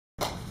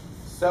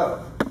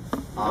So,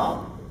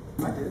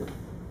 I did.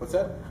 what's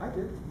that? I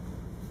did.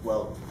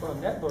 Well,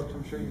 netbooks,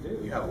 I'm sure you do.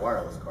 you have a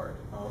wireless card.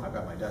 I've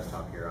got my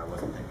desktop here. I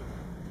wasn't thinking.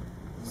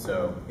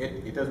 So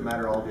it doesn't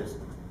matter. I'll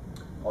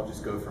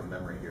just go from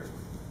memory here.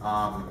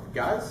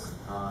 Guys,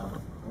 I'm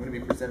going to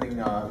be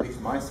presenting at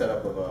least my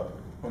setup of a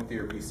home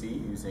theater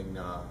PC using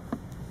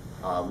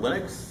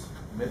Linux,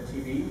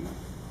 MythTV,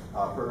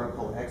 a program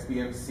called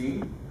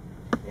XBMC,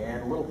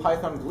 and a little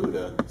Python glue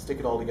to stick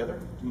it all together.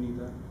 Do you need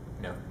that?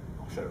 No,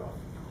 I'll shut it off.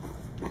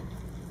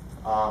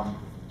 All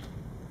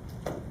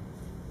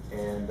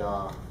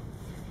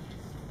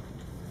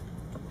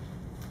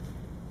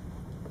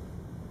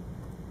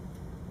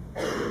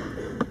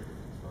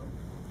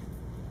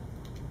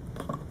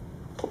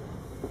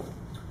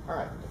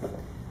right.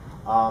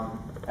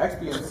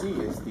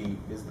 XBMC is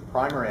the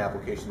primary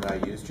application that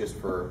I use just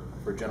for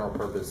general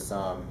purpose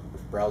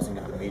browsing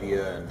of the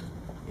media and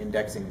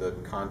indexing the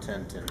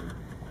content and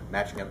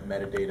matching up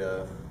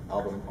metadata,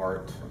 album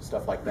art,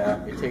 stuff like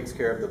that. It takes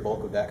care of the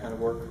bulk of that kind of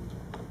work.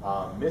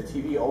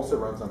 MythTV also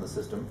runs on the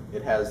system.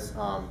 It has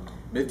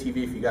MythTV,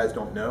 if you guys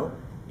don't know,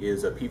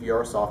 is a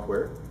PVR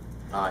software.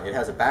 It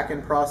has a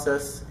back-end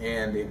process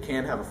and it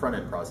can have a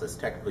front-end process.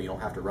 Technically, you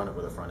don't have to run it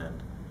with a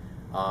front-end.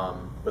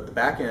 But the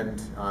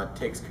back-end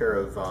takes care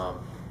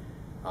of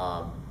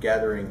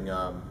gathering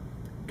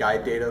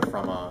guide data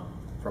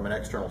from an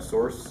external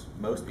source.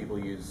 Most people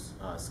use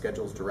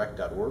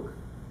schedulesdirect.org.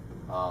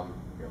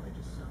 Here, let me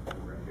just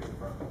move around here in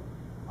front.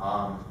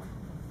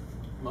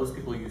 Most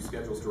people use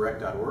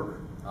schedulesdirect.org.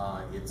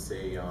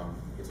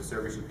 It's a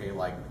service you pay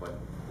like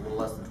a little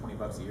less than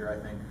 $20 a year, I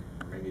think,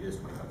 or maybe it is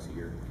 $20 a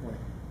year.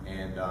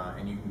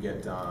 And you can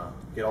get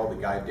all the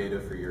guide data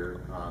for your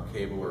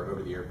cable or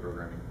over-the-air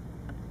programming.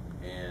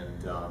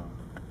 And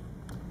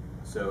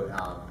so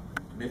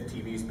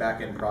MythTV's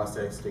back-end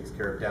process takes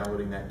care of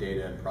downloading that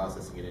data and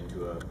processing it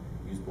into a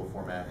usable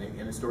format,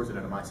 and it stores it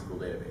in a MySQL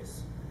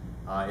database.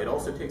 It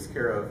also takes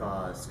care of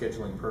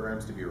scheduling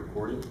programs to be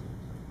recorded.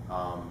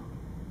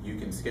 You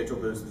can schedule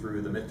those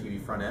through the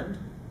MythTV front end,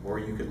 or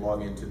you could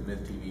log into the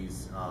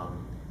MythTV's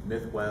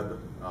MythWeb,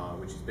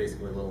 which is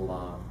basically a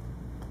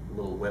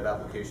little web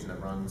application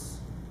that runs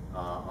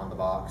on the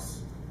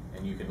box,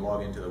 and you can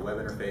log into the web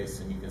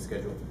interface and you can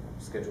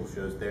schedule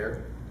shows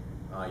there.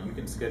 You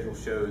can schedule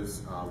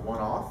shows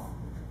one-off.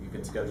 You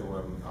can schedule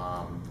them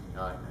on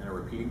a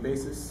repeating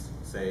basis.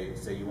 Say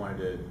you wanted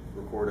to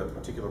record a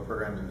particular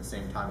program in the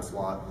same time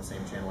slot, the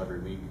same channel every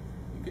week.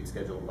 You could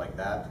schedule it like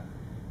that.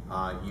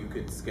 You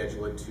could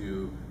schedule it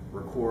to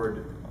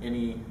record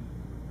any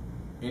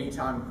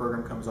time a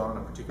program comes on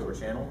a particular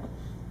channel,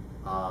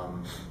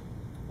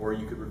 or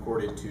you could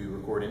record it to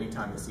record any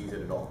time it sees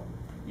it at all.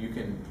 You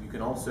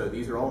can also,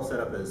 these are all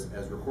set up as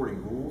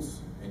recording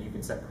rules, and you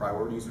can set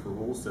priorities for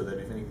rules so that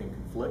if anything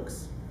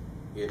conflicts,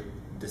 it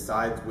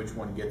decides which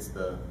one gets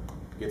the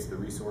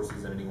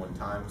resources at any one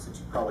time. Since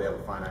you probably have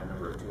a finite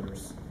number of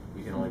tuners,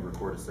 you can only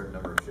record a certain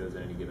number of shows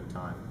at any given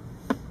time.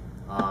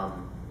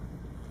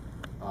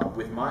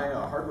 With my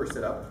hardware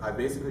setup, I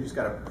basically just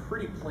got a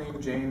pretty plain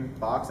Jane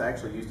box. I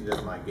actually used it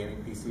as my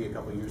gaming PC a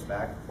couple years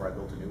back before I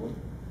built a new one.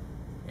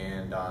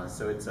 And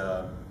so it's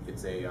an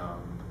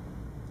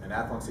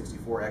Athlon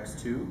 64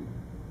 X2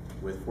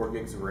 with 4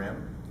 gigs of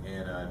RAM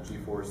and a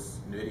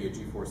NVIDIA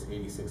GeForce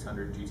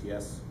 8600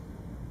 GTS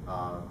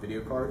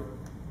video card.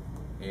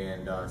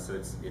 And so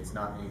it's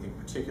not anything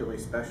particularly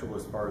special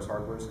as far as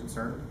hardware is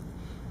concerned.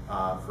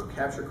 For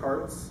capture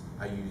cards,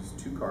 I use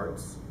 2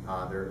 cards.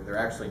 They're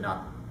actually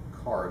not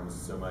cards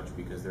so much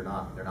because they're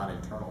not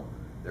internal.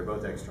 They're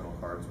both external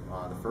cards.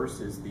 The first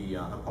is the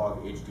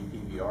HPOG HD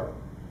PVR.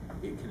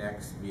 It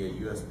connects via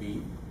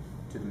USB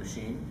to the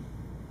machine,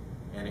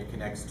 and it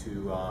connects to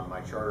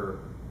my Charter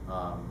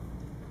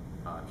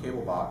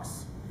cable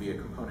box via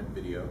component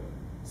video.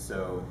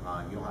 So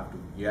you don't have to.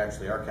 You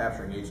actually are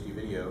capturing HD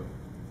video,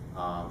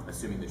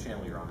 assuming the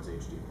channel you're on is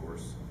HD, of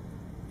course.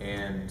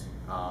 And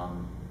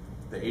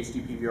the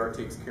HD PVR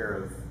takes care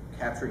of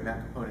capturing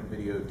that component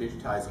video,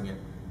 digitizing it,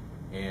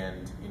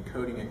 and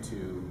encoding it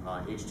to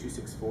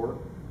H.264,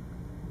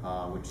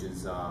 which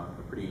is a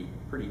pretty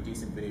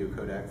decent video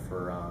codec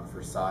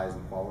for size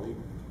and quality.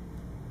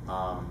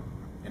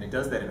 And it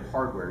does that in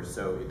hardware,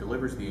 so it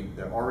delivers the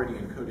already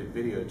encoded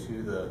video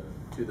to the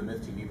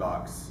MythTV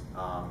box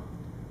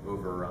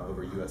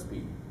over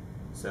USB.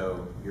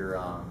 So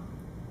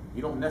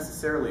you don't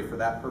necessarily, for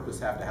that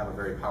purpose, have to have a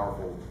very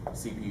powerful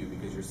CPU,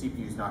 because your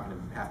CPU is not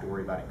going to have to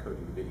worry about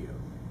encoding the video.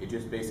 It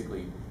just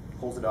basically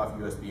pulls it off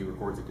USB,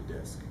 records it to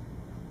disk.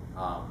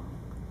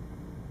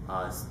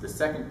 The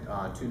second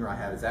tuner I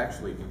have is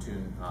actually can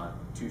tune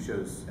 2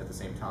 shows at the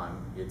same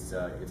time. It's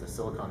a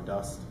Silicon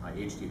Dust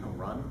HD Home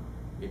Run.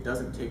 It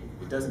doesn't take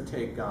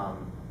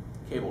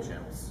cable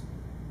channels.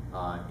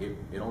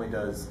 It only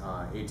does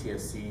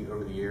ATSC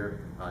over the air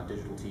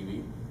digital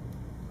TV.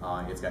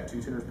 It's got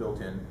 2 tuners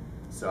built in.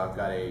 So I've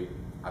got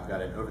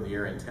an over the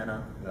air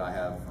antenna that I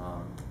have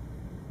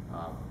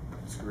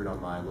screwed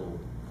on my little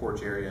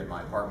porch area in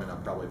my apartment.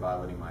 I'm probably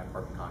violating my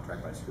apartment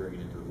contract by screwing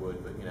it into the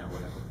wood, but you know,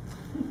 whatever.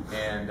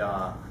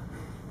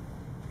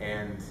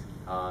 And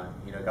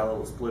got a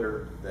little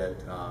splitter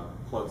that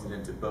plugs it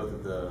into both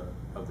of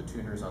the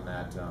tuners on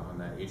that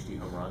HD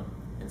home run,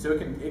 and so it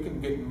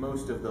can get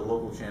most of the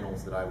local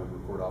channels that I would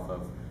record off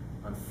of.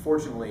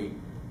 Unfortunately,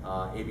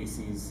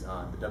 ABC's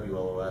the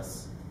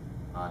WLOS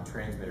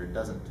transmitter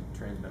doesn't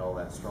transmit all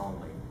that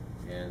strongly,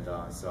 and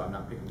so I'm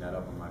not picking that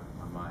up on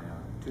my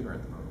tuner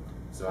at the moment.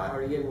 So how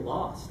are you getting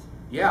lost?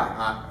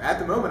 Yeah, at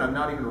the moment I'm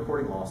not even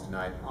recording loss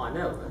tonight. Oh, I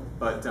know.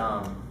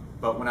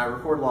 But when I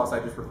record loss, I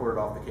just record it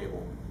off the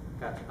cable.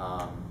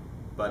 Gotcha.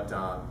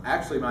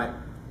 Actually,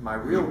 my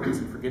real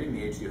reason for getting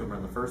the HD home run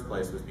in the first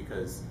place was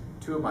because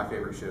two of my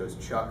favorite shows,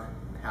 Chuck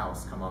and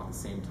House, come on at the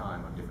same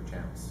time on different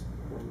channels,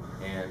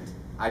 and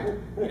I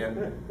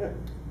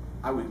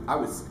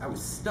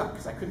was stuck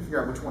because I couldn't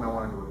figure out which one I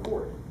wanted to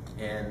record,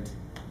 and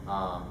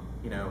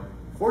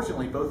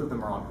fortunately both of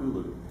them are on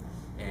Hulu,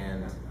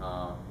 and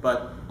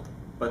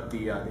but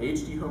the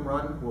HD home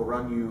run will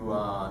run you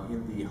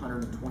in the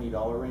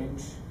 $120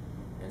 range,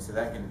 and so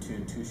that can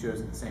tune two shows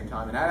at the same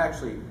time, and that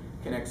actually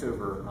connects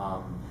over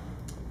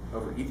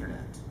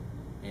Ethernet.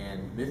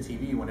 And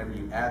MythTV, whenever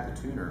you add the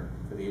tuner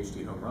for the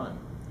HD home run,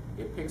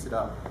 it picks it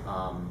up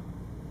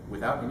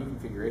without any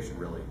configuration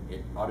really.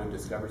 It auto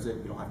discovers it.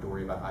 You don't have to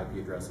worry about IP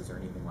addresses or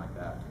anything like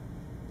that.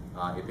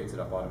 It picks it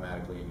up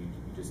automatically, and you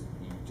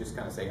just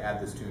kind of say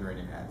add this tuner, and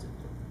it adds it.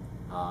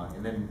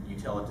 And then you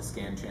tell it to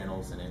scan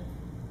channels, and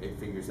it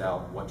figures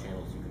out what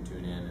channels you can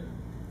tune in, and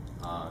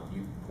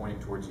you point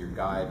it towards your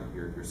guide,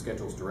 your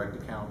Schedules Direct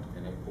account,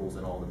 and it pulls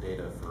in all the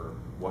data for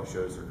what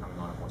shows are coming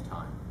on at one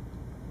time.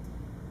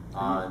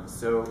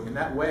 So in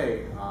that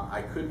way,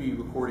 I could be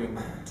recording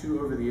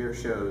two over-the-air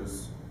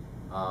shows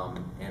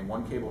and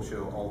one cable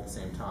show all at the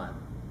same time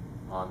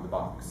on the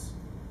box.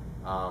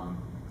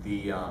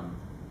 The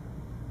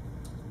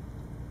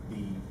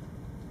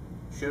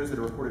shows that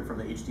are recorded from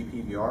the HD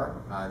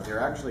PVR, there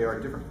actually are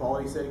different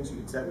quality settings you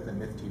can set within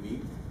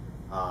MythTV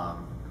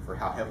for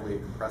how heavily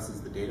it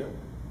compresses the data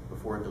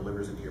before it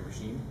delivers it to your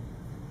machine.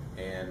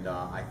 And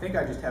I think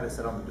I just have it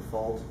set on the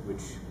default,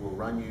 which will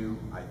run you,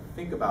 I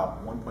think,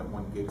 about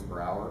 1.1 gigs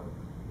per hour,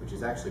 which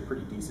is actually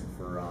pretty decent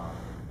for,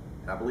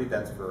 and I believe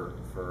that's for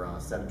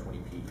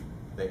 720p.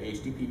 The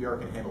HD PVR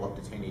can handle up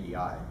to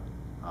 1080i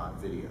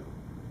video.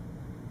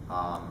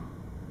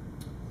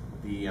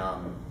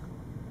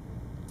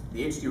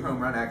 The HD home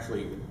run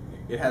actually,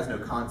 it has no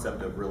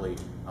concept of really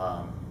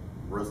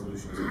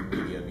resolutions of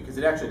media because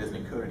it actually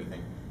doesn't encode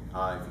anything.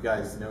 If you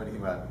guys know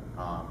anything about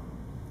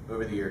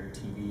over-the-air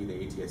TV, the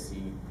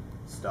ATSC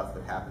stuff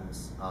that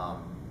happens,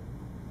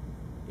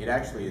 it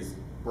actually is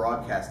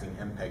broadcasting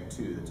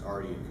MPEG-2 that's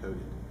already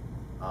encoded.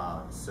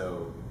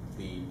 So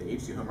the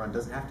HD home run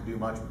doesn't have to do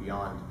much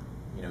beyond,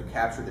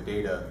 capture the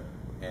data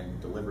and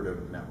deliver it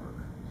over the network.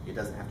 It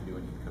doesn't have to do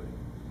any encoding.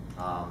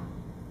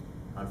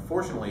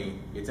 Unfortunately,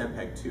 it's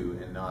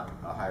MPEG-2 and not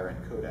a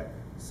higher-end codec.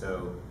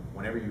 So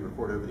whenever you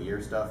record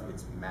over-the-air stuff,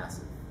 it's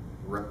massive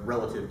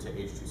relative to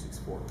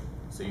H.264.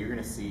 So you're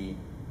going to see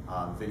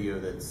video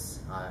that's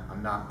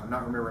I'm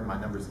not remembering my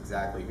numbers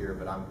exactly here,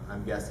 but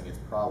I'm guessing it's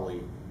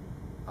probably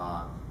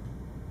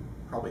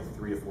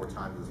 3 to 4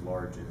 times as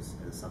large as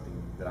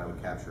something that I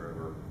would capture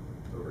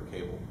over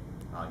cable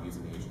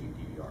using the HD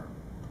PVR,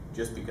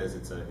 just because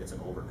it's an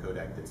older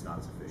codec that's not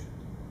as efficient.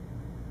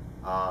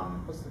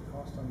 What's the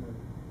cost on the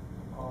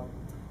POG?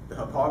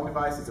 The POG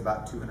device is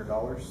about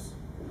 $200,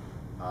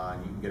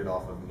 and you can get it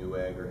off of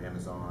Newegg or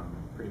Amazon.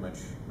 Pretty much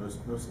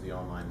most of the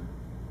online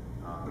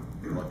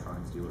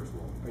electronics dealers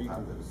will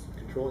have those.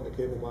 Controlling the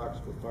cable box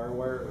with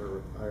FireWire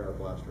or IR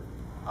Blaster?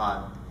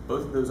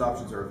 Both of those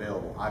options are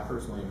available. I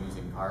personally am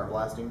using IR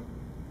blasting,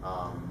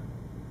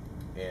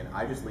 and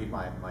I just leave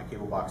my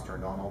cable box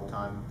turned on all the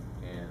time,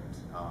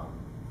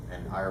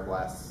 and IR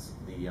blasts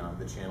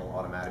the channel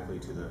automatically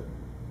to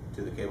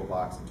the cable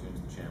box and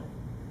tunes the channel,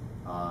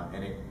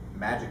 and it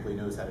magically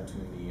knows how to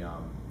tune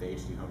the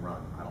HD home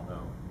run. I don't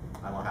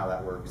know how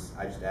that works.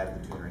 I just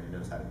added the tuner and it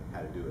knows how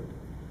to do it.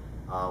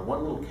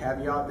 One little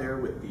caveat there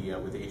with the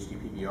HD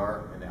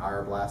PVR and the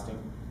IR blasting,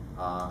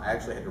 I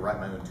actually had to write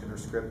my own tuner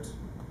script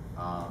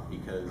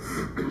because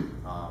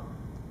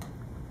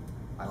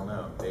I don't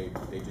know,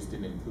 they just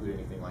didn't include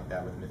anything like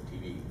that with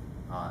MythTV.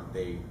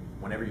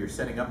 Whenever you're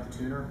setting up the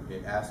tuner,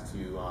 it asks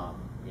you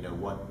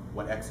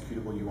what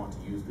executable you want to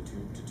use to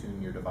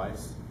tune your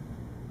device.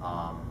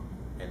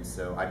 And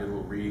so I did a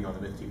little reading on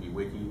the MythTV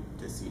wiki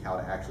to see how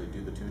to actually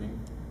do the tuning,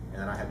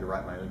 and then I had to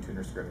write my own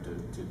tuner script to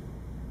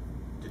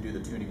do the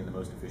tuning in the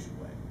most efficient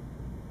way.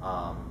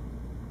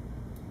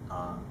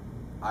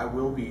 I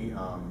will be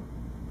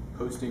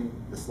posting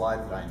the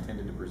slides that I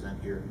intended to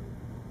present here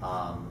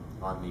on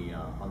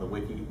the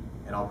wiki,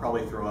 and I'll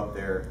probably throw up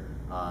there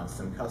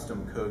some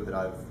custom code that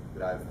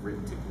I've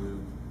written to glue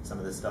some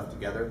of this stuff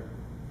together,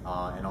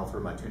 and I'll throw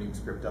my tuning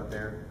script up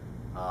there.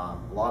 A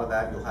lot of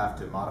that you'll have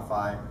to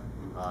modify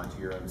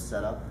to your own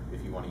setup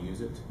if you want to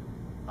use it,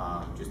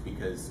 just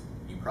because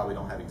you probably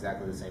don't have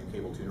exactly the same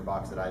cable tuner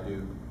box that I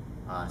do,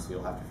 so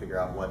you'll have to figure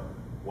out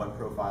what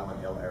profile in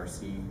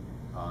LRC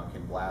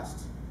can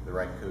blast the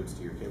right codes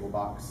to your cable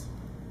box.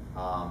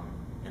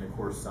 and of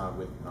course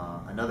with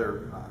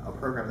a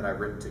program that I've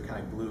written to kind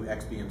of glue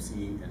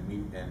XBMC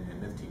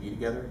and MythTV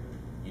together,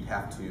 you'd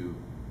have to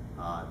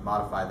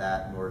modify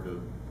that in order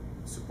to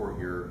support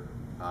your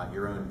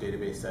own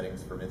database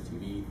settings for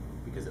MythTV,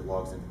 because it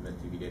logs into the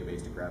MythTV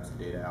database to grab some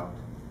data out.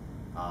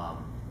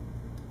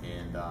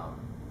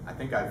 I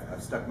think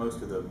I've stuck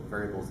most of the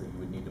variables that you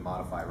would need to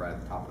modify right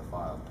at the top of the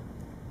file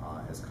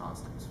as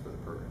constants for the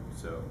program.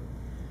 So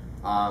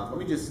let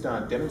me just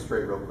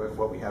demonstrate real quick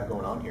what we have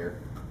going on here.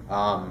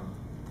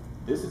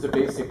 This is a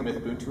basic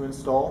MythBuntu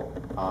install.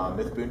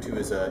 MythBuntu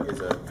is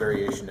a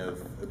variation of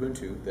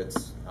Ubuntu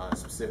that's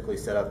specifically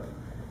set up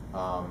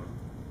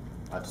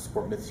to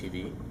support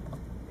MythTV.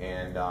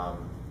 And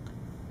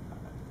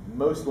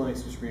most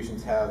Linux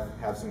distributions have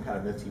some kind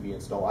of MythTV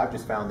install. I've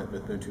just found that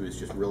MythBuntu is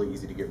just really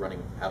easy to get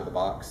running out of the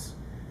box.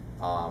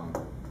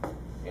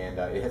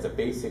 It has a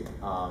basic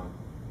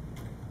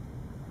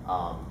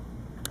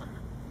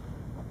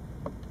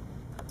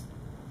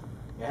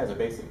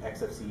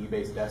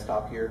XFCE-based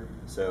desktop here.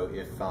 So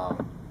if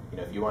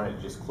if you wanted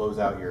to just close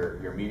out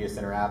your Media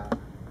Center app,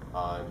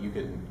 you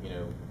can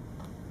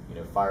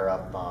fire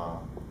up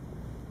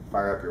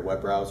your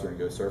web browser and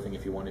go surfing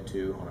if you wanted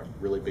to on a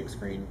really big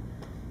screen,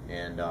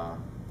 and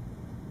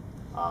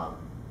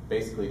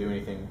basically do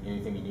anything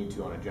you need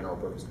to on a general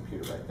purpose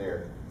computer right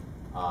there.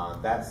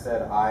 That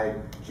said, I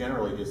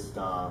generally just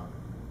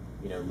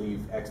leave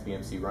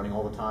XBMC running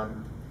all the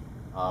time.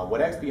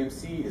 What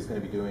XBMC is going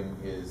to be doing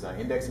is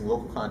indexing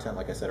local content,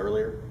 like I said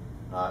earlier.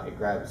 It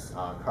grabs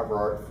cover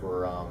art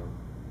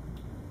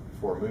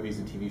for movies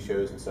and TV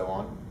shows and so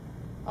on,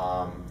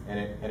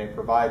 and it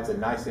provides a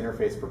nice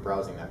interface for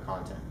browsing that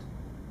content.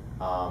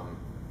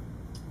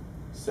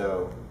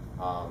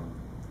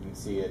 You can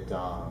see it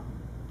got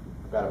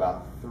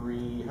about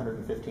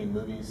 315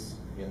 movies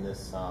in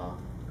this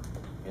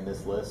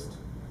list.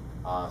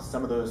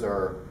 Some of those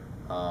are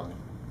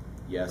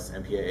yes,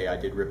 MPAA. I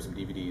did rip some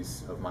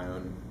DVDs of my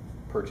own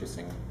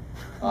purchasing,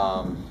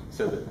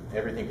 so that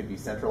everything could be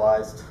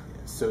centralized.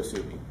 So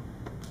sue me.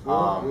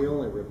 We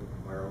only rip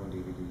our own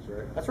DVDs,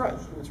 right? That's right.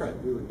 That's right.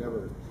 We would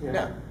never.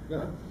 Yeah.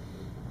 Yeah.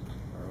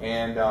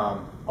 And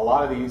a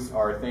lot of these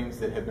are things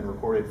that have been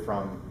recorded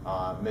from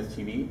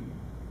MythTV,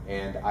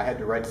 and I had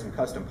to write some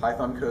custom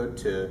Python code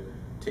to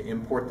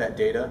import that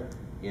data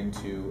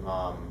into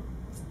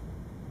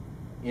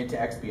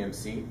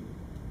XBMC,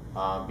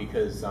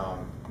 because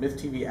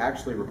MythTV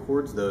actually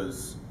records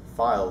those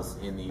files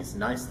in these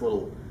nice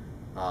little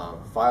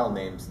file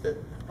names that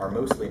are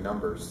mostly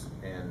numbers,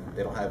 and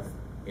they don't have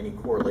any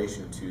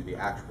correlation to the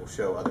actual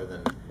show other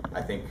than,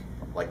 I think,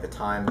 like the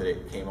time that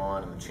it came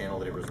on and the channel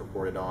that it was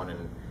recorded on,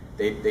 and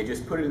they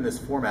just put it in this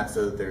format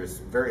so that there's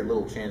very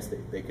little chance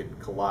that they could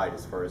collide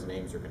as far as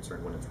names are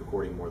concerned when it's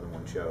recording more than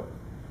one show.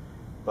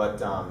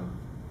 But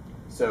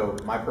so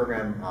my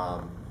program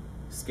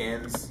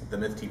scans the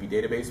MythTV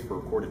database for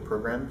recorded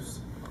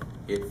programs.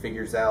 It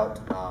figures out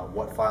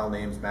what file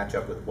names match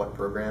up with what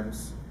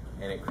programs,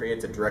 and it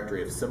creates a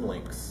directory of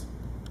symlinks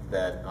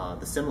that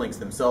the symlinks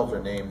themselves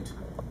are named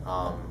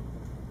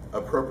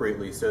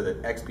appropriately so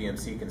that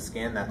XBMC can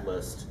scan that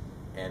list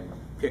and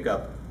pick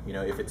up,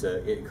 if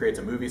it creates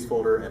a movies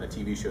folder and a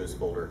TV shows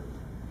folder,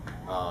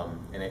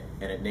 and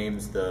it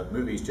names the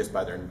movies just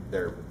by their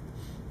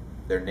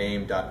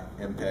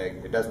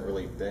name.mpeg. It doesn't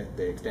really,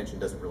 the extension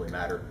doesn't really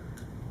matter.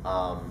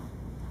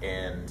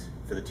 And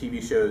for the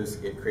TV shows,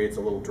 it creates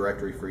a little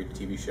directory for each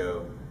TV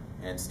show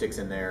and sticks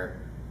in there.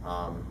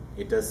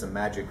 It does some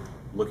magic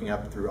looking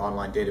up through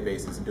online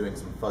databases and doing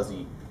some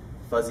fuzzy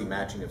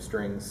matching of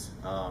strings.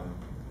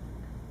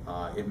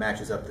 It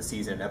matches up the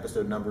season and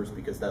episode numbers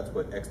because that's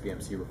what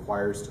XBMC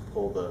requires to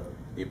pull the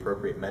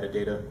appropriate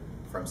metadata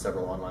from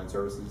several online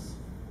services.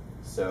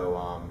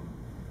 So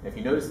if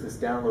you notice this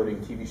downloading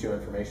TV show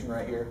information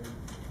right here,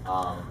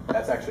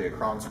 that's actually a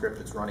cron script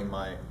that's running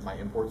my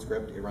import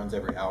script. It runs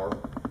every hour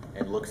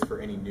and looks for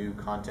any new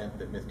content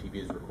that MythTV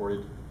has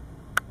recorded.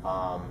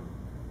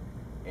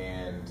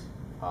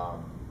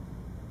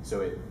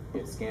 So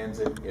it scans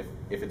it.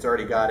 If it's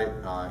already got it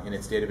in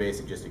its database,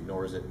 it just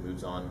ignores it and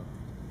moves on.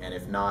 And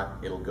if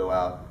not, it'll go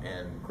out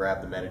and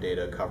grab the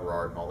metadata, cover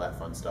art, and all that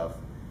fun stuff.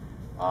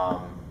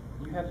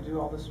 You have to do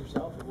all this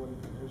yourself?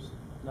 There's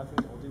nothing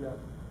that will do that?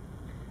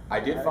 I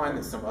did find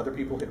that some other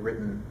people had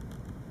written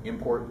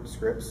import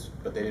scripts,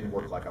 but they didn't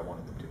work like I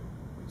wanted them to.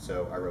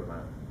 So I wrote my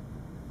own.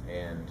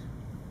 And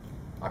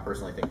I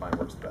personally think mine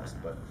works the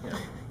best, but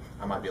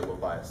I might be a little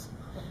biased.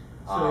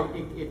 So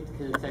it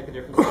can detect the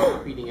difference between a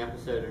repeating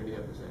episode and a new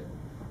episode?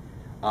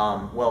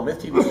 Well,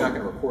 MythTV is not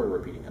going to record a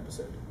repeating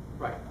episode.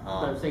 Right.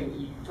 But I'm saying,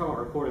 you talk about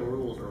recording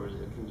rules, or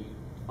can you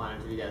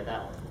find it to do that at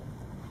that level?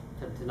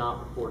 To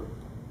not record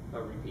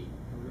a repeat?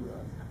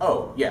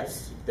 Oh,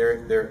 yes.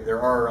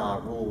 There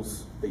are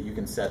rules that you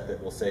can set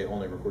that will say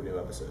only record new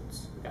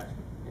episodes. Gotcha.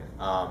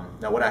 Yeah.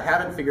 Now, what I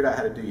haven't figured out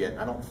how to do yet,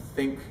 I don't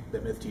think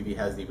that MythTV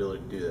has the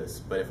ability to do this,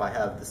 but if I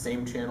have the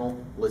same channel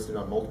listed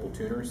on multiple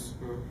tuners,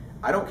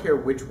 I don't care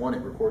which one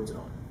it records it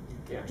on.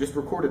 Yeah. Just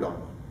record it on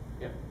one.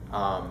 Yeah.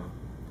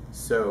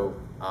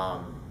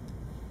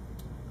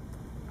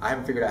 I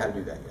haven't figured out how to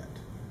do that yet.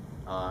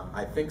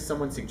 I think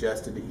someone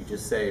suggested that you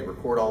just say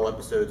record all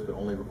episodes, but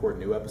only record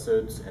new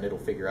episodes, and it'll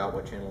figure out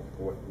what channel,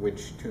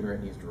 which tuner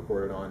it needs to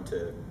record it on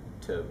to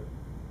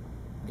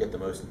get the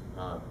most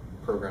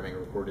programming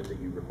recorded that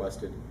you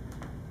requested.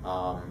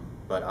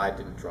 But I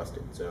didn't trust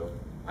it, so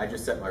I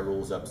just set my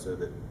rules up so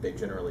that they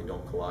generally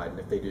don't collide. And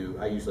if they do,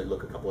 I usually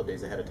look a couple of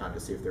days ahead of time to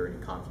see if there are any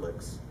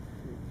conflicts.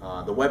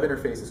 The web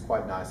interface is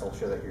quite nice. I'll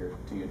show that here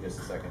to you in just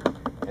a second.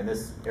 And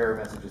this error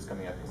message is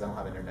coming up because I don't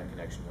have an internet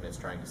connection when it's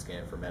trying to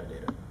scan for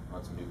metadata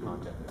on some new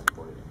content that's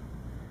recorded.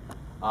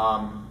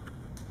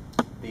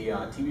 The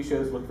TV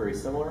shows look very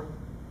similar.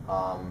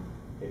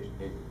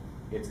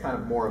 It's kind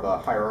of more of a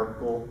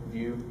hierarchical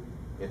view.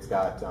 It's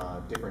got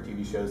different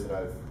TV shows that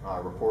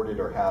I've reported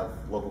or have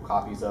local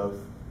copies of.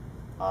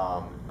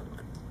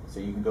 So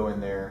you can go in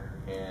there,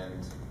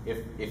 and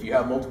if you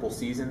have multiple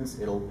seasons,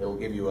 it'll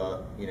give you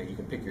you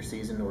can pick your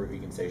season, or you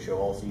can say show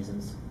all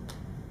seasons,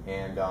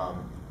 and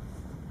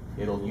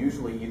it'll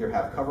usually either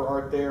have cover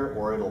art there,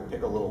 or it'll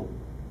pick a little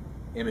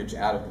image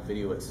out of the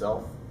video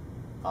itself.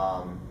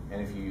 And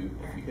if you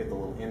hit the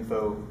little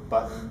info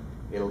button,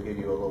 it'll give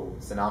you a little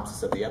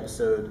synopsis of the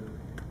episode,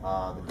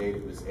 the date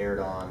it was aired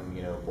on,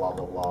 blah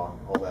blah blah,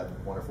 all that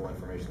wonderful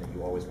information that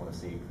you always want to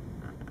see.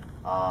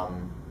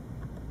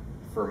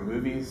 For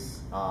movies,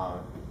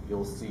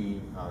 you'll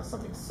see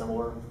something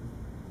similar.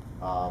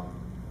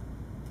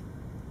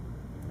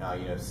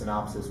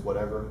 Synopsis,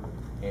 whatever,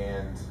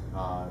 and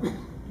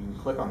you can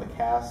click on the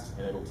cast,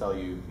 and it'll tell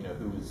you,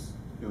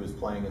 who is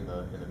playing in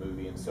the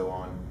movie and so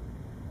on.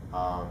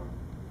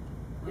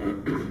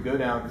 If you go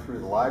down through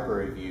the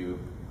library view,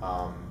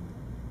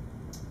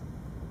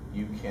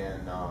 you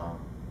can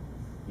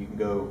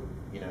go,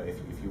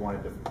 if you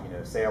wanted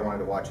to, say I wanted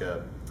to watch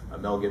a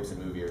Mel Gibson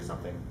movie or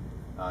something,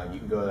 you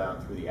can go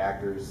down through the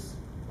actors,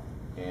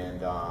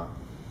 and wow,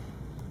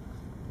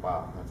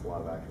 that's a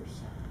lot of actors.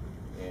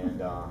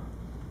 And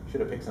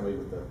should have picked somebody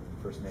with the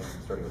first name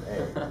starting with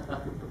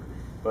A.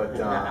 But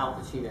Al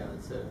Pacino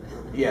instead.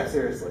 Yeah,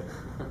 seriously.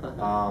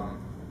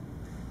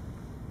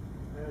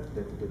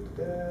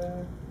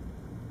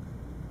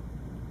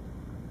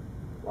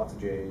 Lots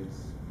of J's,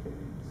 K's.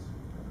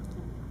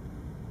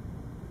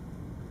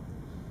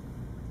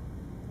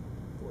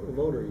 What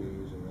remote are you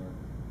using there?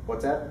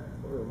 What's that?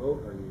 What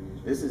remote are you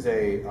using? This is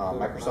a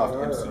Microsoft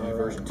MCU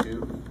version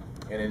 2,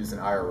 and it is an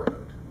IR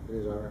remote. It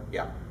is IR?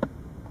 Yeah.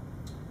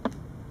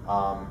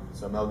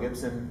 So Mel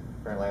Gibson,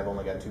 apparently I've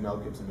only got 2 Mel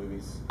Gibson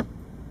movies,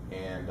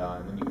 and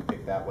then you can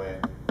pick that way.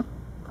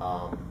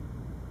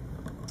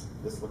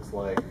 This looks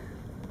like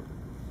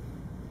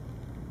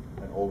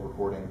an old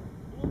recording.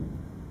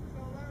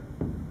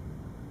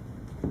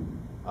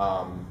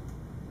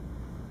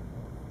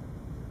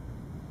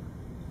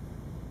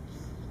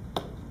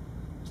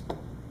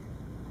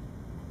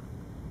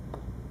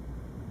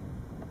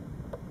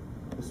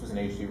 This was an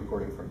HD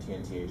recording from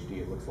TNT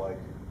HD, it looks like.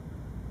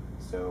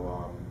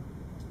 So,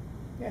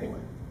 anyway.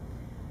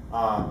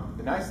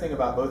 The nice thing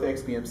about both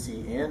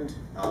XBMC and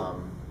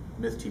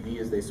MythTV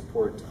is they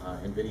support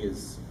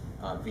NVIDIA's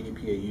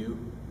VDPAU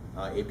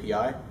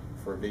API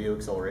for video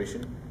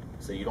acceleration.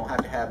 So you don't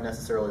have to have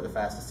necessarily the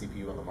fastest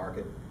CPU on the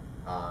market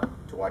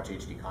to watch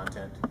HD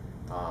content.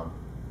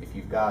 If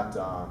you've got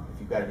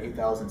an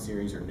 8000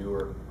 series or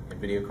newer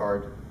NVIDIA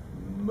card,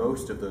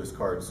 most of those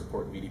cards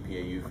support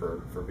VDPAU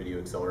for video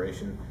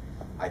acceleration.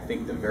 I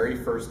think the very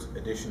first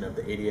edition of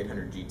the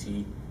 8800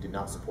 GT did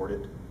not support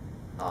it,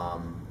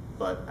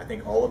 but I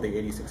think all of the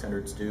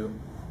 8600s do,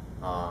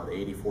 the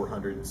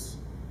 8400s,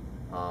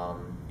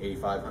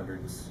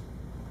 8500s,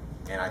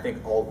 and I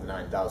think all of the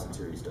 9000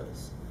 series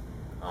does,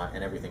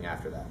 and everything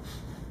after that.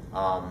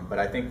 But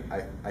I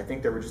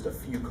think there were just a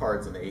few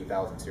cards in the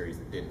 8000 series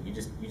that didn't. You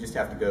just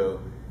have to go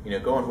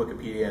on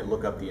Wikipedia and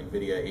look up the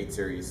NVIDIA 8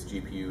 series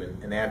GPU,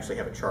 and they actually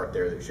have a chart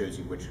there that shows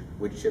you which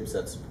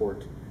chipsets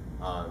support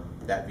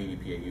that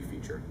VDPAU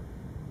feature.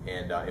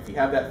 And if you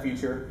have that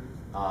feature,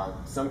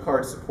 some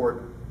cards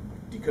support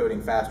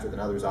decoding faster than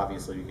others,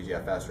 obviously, because you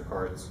have faster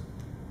cards.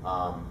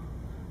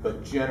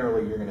 But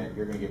generally, you're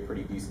gonna get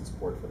pretty decent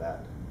support for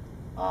that.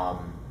 I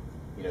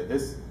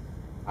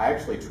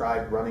actually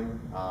tried running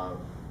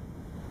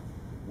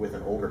with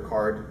an older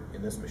card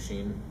in this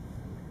machine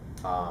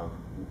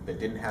that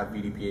didn't have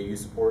VDPAU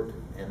support,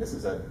 and this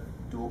is a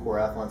dual-core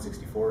Athlon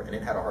 64, and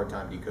it had a hard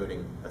time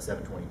decoding a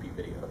 720p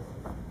video.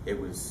 It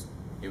was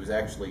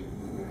actually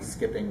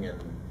skipping,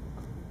 and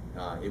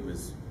it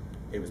was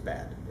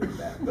bad. It was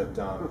bad. But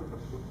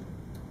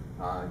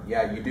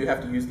yeah, you do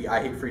have to use the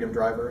I Hate Freedom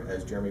driver,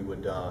 as Jeremy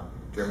would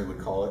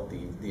call it,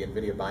 the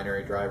NVIDIA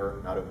binary driver,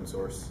 not open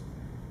source.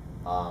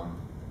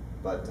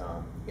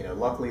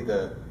 Luckily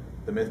the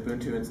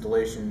MythBuntu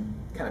installation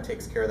kind of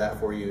takes care of that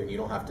for you, and you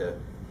don't have to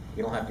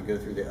go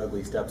through the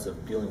ugly steps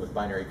of dealing with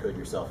binary code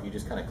yourself. You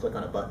just kind of click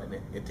on a button,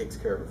 and it takes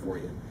care of it for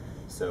you.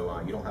 So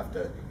you don't have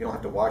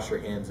to wash your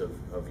hands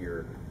of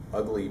your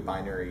ugly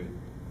binary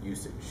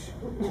usage.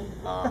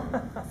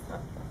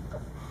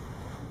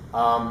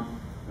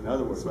 In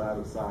other words, out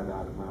of sight,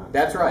 out of mind.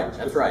 That's right.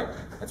 That's right.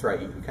 That's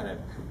right. You kind of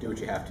do what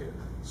you have to.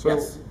 So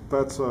Yes.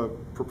 that's a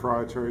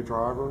proprietary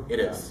driver? It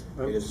is.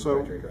 Yeah. It is a So-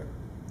 proprietary driver.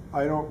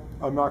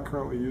 I'm not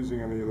currently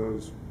using any of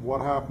those.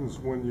 What happens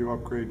when you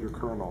upgrade your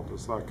kernel?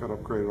 Does that get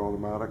upgraded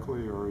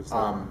automatically, or is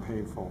that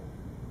painful?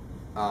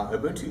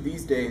 Ubuntu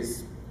these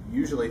days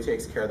usually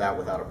takes care of that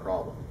without a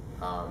problem.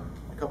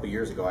 A couple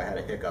years ago, I had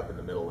a hiccup in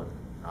the middle,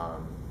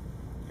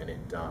 and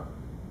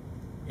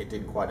it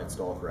didn't quite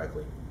install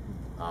correctly.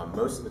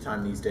 Most of the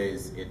time these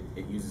days,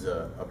 it uses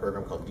a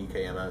program called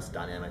DKMS,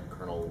 Dynamic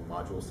Kernel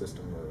Module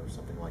System, or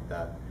something like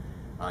that.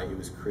 It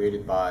was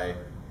created by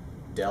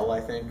Dell, I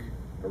think,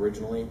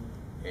 originally,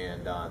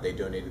 and they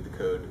donated the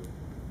code.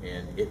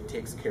 And it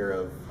takes care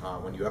of,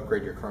 when you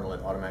upgrade your kernel,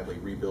 it automatically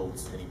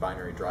rebuilds any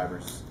binary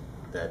drivers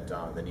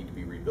that need to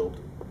be rebuilt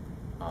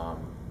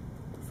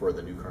for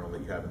the new kernel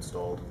that you have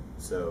installed.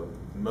 So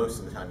most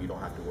of the time you don't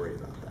have to worry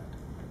about that.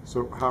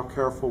 So how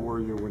careful were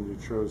you when you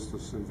chose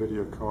this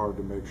NVIDIA card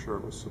to make sure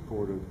it was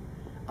supported?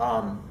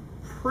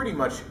 Pretty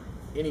much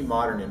any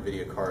modern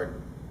NVIDIA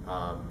card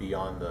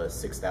beyond the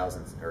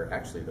 6000, or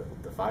actually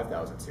the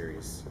 5000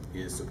 series,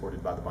 is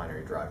supported by the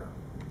binary driver.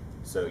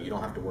 So you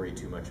don't have to worry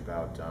too much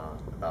about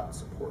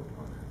support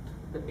on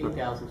that. The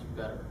 8000s are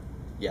better.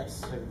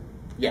 Yes. So,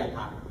 Yeah.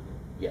 higher.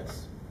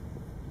 Yes.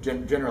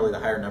 Generally, the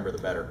higher number,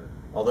 the better.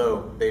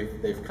 Although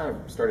they've kind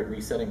of started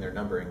resetting their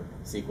numbering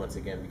sequence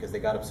again, because they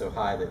got up so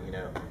high that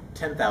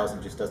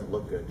 10,000 just doesn't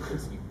look good,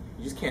 because you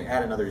just can't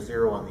add another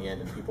zero on the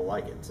end and people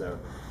like it. So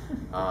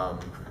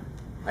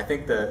I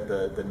think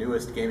the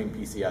newest gaming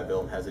PC I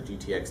built has a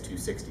GTX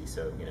 260.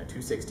 So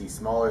 260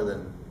 smaller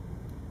than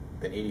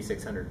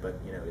 8600, but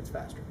it's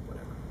faster.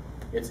 Whatever.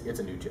 It's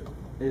a new chip.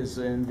 Is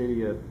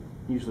NVIDIA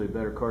usually a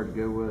better card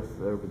to go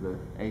with over the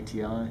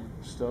ATI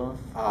stuff?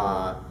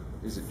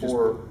 Is it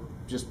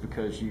just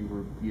because you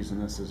were using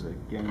this as a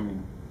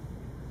gaming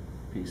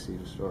PC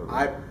to start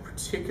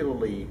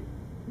with?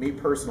 Me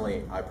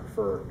personally, I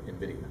prefer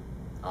NVIDIA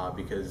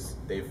because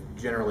they've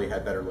generally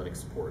had better Linux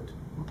support.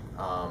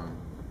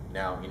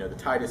 Now, the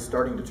tide is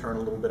starting to turn a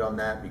little bit on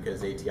that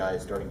because ATI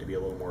is starting to be a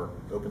little more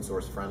open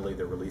source friendly.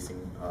 They're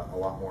releasing a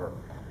lot more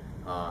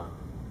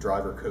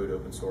driver code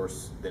open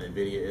source than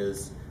NVIDIA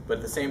is. But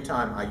at the same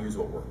time, I use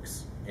what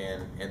works,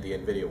 and the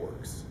NVIDIA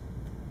works.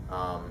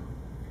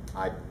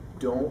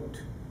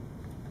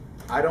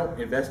 I don't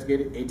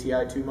investigate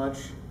ATI too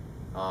much,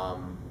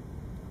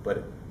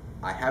 but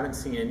I haven't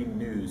seen any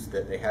news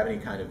that they have any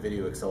kind of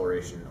video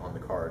acceleration on the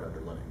card under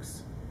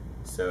Linux.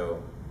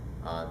 So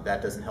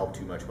that doesn't help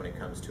too much when it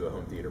comes to a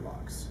home theater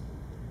box.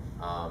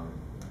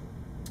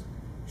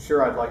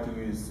 Sure, I'd like to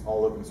use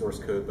all open source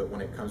code, but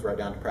when it comes right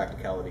down to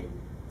practicality,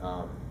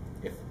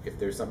 if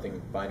there's something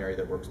binary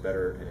that works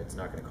better and it's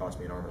not going to cost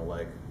me an arm and a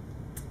leg,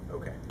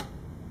 okay.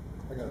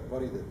 I got a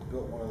buddy that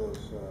built one of those,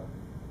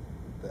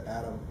 the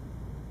Atom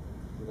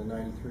with a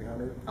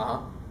 9300.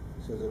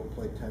 Says it'll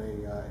play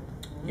 1080i.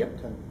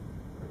 Yep. 10,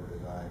 whatever it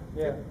is, I.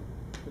 Yeah.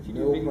 If you do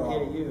No video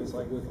problem. KU, it's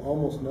like with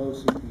almost no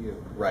CPU.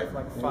 Right.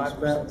 like And 5%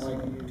 spent like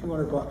CPU.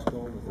 $200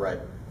 building it. Right.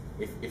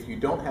 If you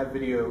don't have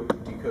video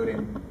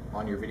decoding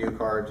on your video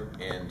card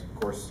and,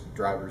 of course,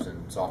 drivers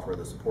and software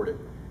that support it,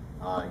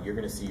 you're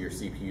going to see your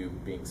CPU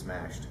being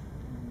smashed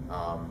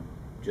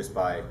just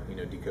by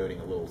decoding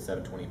a little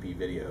 720p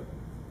video,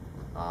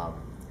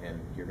 and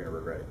you're going to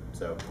regret it.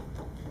 So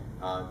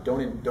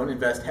don't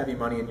invest heavy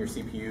money in your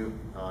CPU.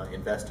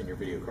 Invest in your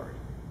video card.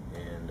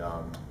 And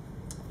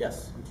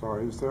yes. I'm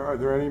sorry, are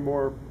there any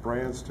more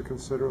brands to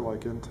consider,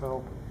 like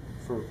Intel,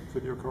 for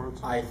video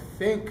cards? I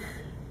think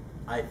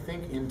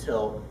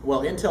Intel.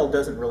 Well, Intel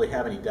doesn't really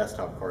have any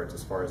desktop cards,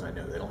 as far as I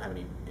know. They don't have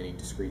any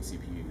discrete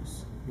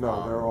CPUs.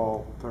 No,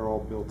 they're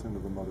all built into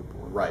the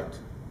motherboard. Right.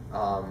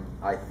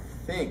 I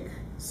think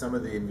some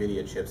of the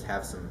NVIDIA chips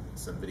have some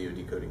video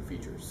decoding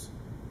features.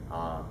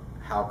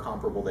 How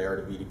comparable they are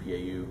to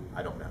VDPAU,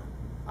 I don't know.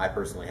 I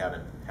personally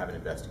haven't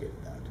investigated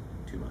that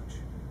too much.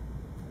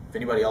 If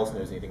anybody else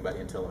knows anything about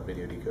Intel and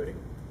video decoding,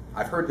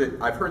 I've heard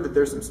that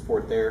there's some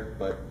support there,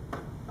 but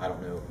I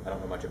don't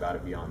know much about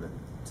it beyond that.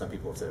 Some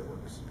people have said it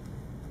works.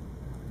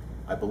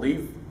 I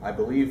believe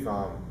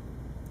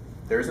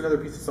there's another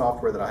piece of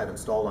software that I have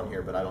installed on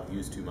here, but I don't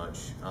use too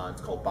much.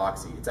 It's called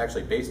Boxy. It's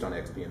actually based on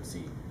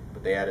XBMC,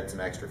 but they added some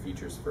extra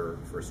features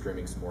for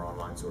streaming some more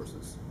online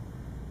sources.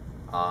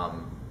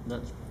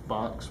 That's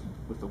Box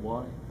with the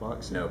Y?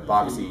 Boxy? No,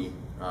 Boxy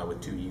with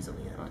two E's on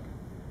the end.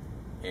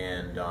 Okay.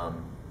 And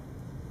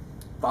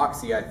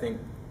Boxy, I think,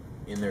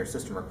 in their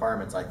system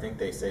requirements, I think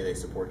they say they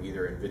support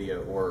either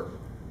NVIDIA or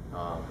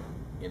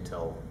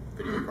Intel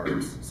video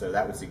cards. So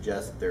that would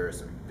suggest there is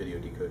some video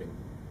decoding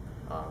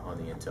on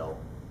the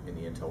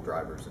Intel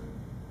drivers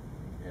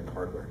and the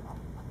hardware.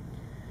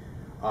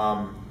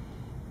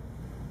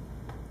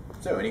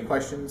 So any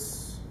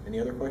questions? Any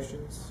other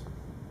questions?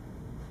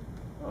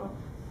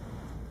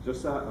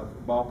 Just a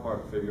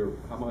ballpark figure,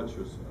 how much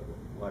was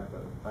like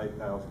the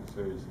 8000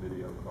 series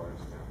video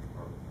cards?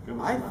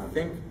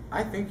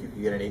 I think you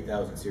could get an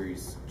 8000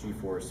 series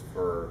GeForce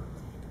for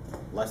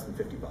less than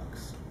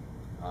 $50.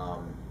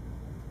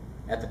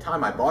 At the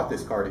time I bought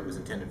this card, it was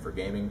intended for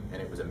gaming,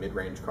 and it was a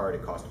mid-range card.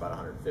 It cost about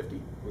 $150.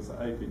 Was it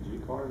an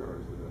APG card or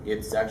is it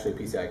It's actually a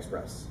PCI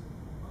Express.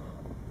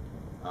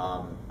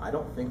 I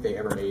don't think they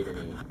ever made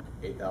any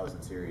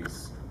 8000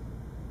 series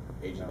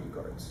AGP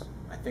cards.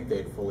 I think they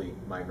had fully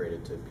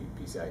migrated to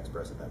PCI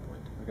Express at that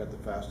point. I got the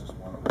fastest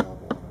one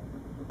available on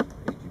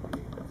AGP.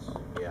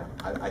 Yeah,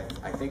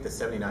 I think the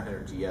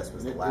 7900 GS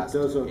was the It last.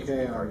 does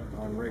okay AGP card.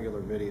 on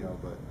regular video,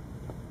 but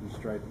you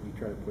try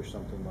to push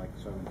something like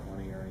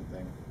 720 or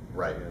anything.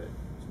 Right.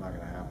 It's not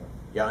going to happen.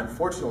 Yeah,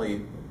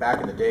 unfortunately,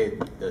 back in the day,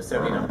 the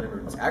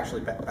 7900s,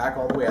 actually back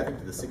all the way, I think,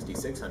 to the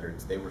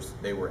 6600s,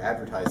 they were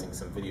advertising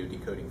some video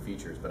decoding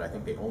features, but I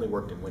think they only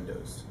worked in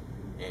Windows,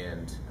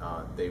 and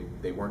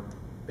they weren't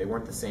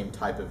the same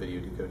type of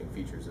video decoding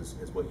features as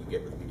what you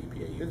get with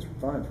VDPAU. It's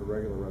fine for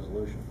regular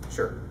resolution.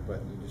 Sure.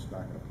 But you're just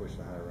not going to push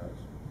the high res.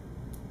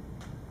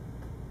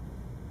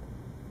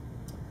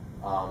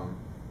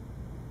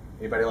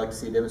 Anybody like to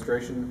see a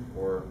demonstration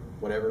or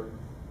whatever?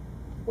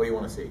 What do you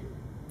want to see?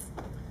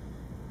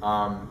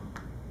 Why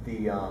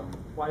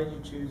did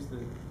you choose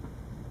the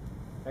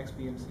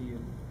XBMC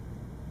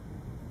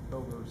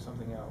over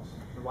something else?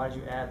 Or why did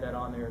you add that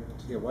on there?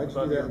 Yeah, why'd you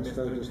do that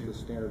instead of just the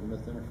standard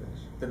Myth interface?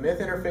 The Myth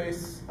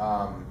interface,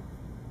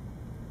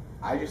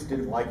 I just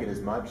didn't like it as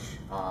much.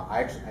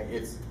 I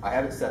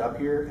have it set up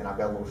here, and I've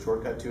got a little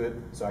shortcut to it,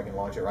 so I can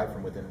launch it right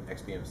from within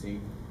XBMC.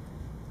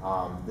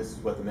 This is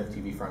what the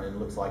MythTV front end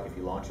looks like if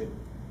you launch it.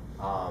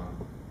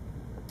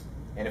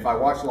 And if I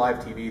watch live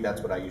TV,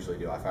 that's what I usually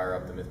do. I fire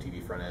up the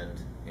MythTV front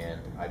end,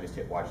 and I just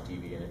hit watch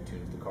TV, and it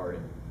tunes the card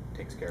and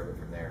takes care of it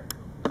from there.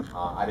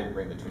 I didn't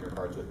bring the tuner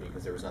cards with me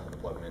because there was nothing to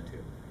plug them into.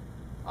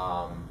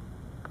 I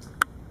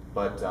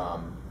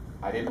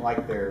didn't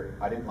like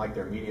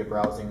their media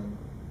browsing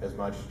as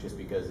much, just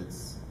because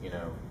it's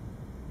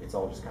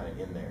all just kind of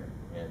in there,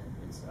 and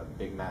it's a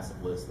big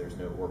massive list. There's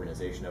no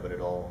organization of it at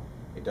all.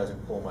 It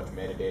doesn't pull much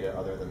metadata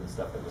other than the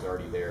stuff that was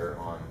already there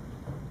on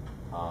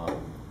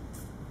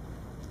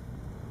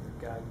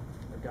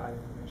guide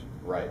information.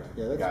 right.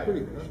 Yeah, guide that's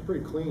information.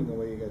 pretty clean the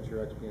way you got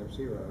your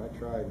XBMC running. I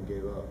tried and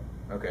gave up.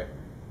 Okay.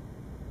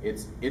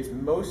 It's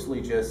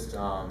mostly just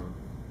that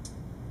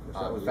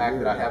the was fact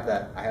weird. that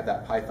I have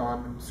that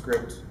Python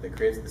script that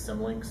creates the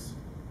symlinks,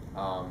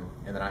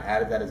 and then I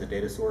added that as a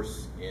data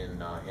source in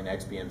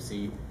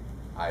XBMC.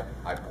 I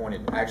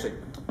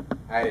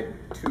added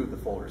two of the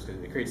folders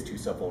because it creates two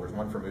subfolders,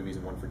 one for movies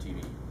and one for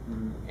TV,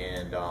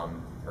 and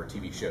or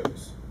TV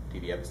shows,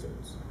 TV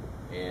episodes,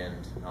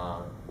 and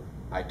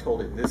I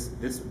told it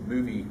this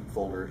movie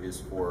folder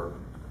is for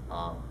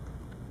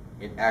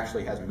it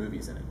actually has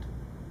movies in it.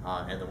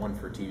 And the one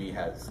for TV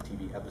has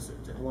TV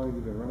episodes in How it. long have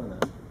you been running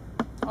that?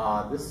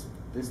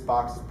 This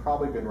box has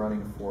probably been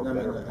running for a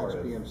better the part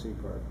of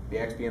XBMC part. the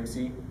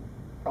XBMC,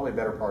 probably a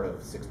better part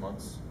of 6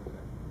 months.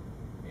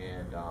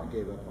 And I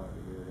gave up on it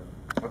a year ago.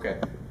 okay,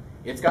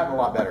 it's gotten a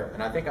lot better,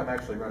 and I think I'm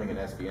actually running an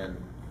SVN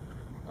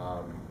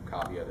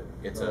copy of it.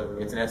 It's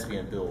really? it's an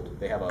SVN build.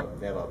 They have a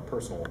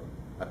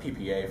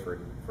PPA for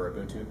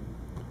Ubuntu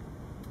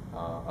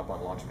up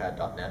on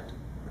Launchpad.net,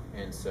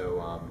 and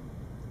so.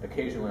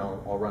 Occasionally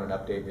I'll run an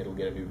update, it'll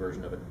get a new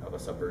version of a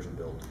subversion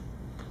build.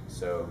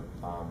 So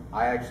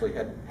I actually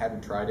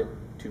hadn't tried it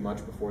too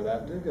much before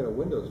that. They've got a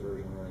Windows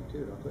version running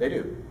too, don't they? They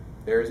do.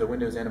 There is a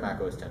Windows and a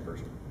Mac OS X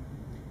version.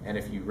 And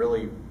if you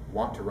really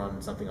want to run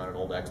something on an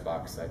old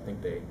Xbox, I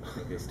think they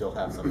still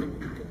have something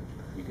that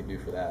you can do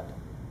for that.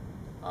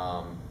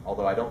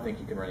 Although I don't think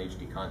you can run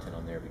HD content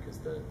on there because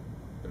the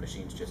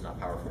machine's just not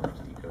powerful enough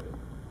to decode it.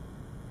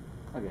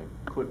 Okay,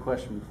 quick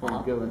question before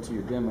you go into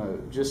your demo.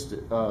 Just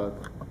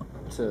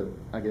to,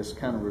 I guess,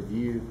 kind of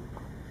review,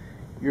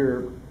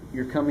 you're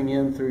coming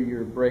in through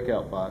your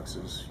breakout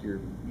boxes,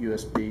 your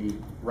USB,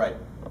 right,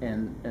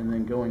 and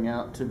then going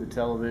out to the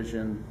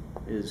television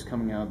is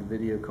coming out of the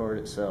video card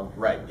itself.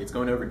 Right, it's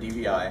going over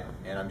DVI,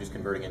 and I'm just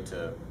converting it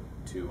to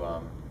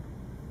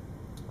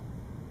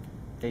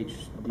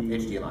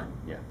HDMI.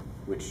 Yeah.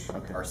 Which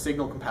Okay. are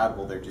signal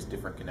compatible. They're just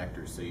different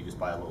connectors, so you just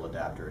buy a little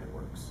adapter and it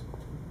works.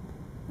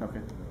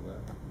 Okay.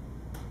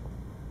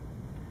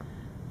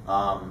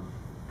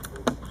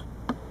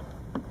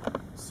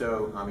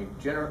 So, I mean,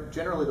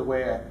 generally the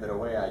way I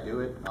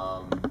do it,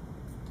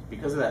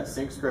 because of that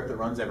sync script that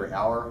runs every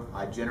hour,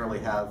 I generally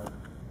have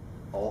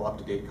all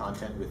up-to-date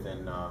content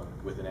within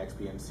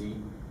XBMC.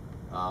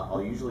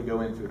 I'll usually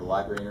go in through the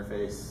library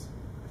interface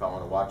if I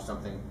want to watch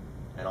something,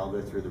 and I'll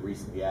go through the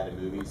recently added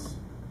movies,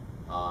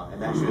 and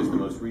that shows the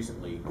most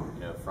recently,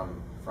 from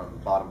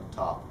bottom to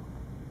top.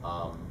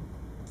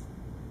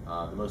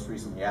 The most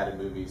recently added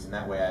movies, and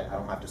that way I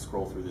don't have to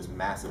scroll through this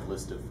massive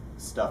list of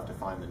stuff to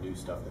find the new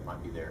stuff that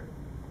might be there.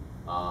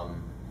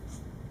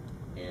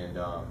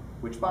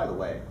 Which, by the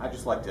way, I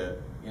just like to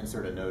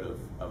insert a note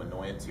of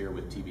annoyance here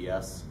with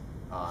TBS.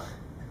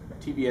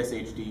 TBS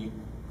HD,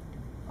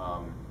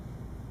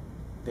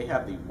 they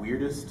have the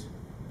weirdest,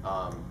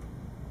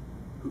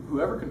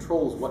 whoever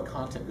controls what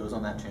content goes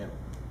on that channel,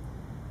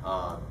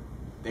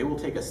 they will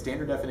take a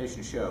standard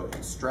definition show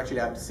and stretch it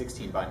out to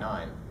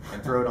 16:9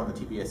 and throw it on the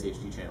TBS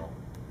HD channel.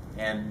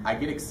 And I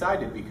get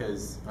excited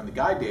because on the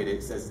guide data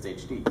it says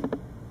it's HD.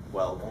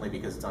 Well, only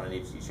because it's on an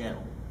HD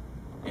channel.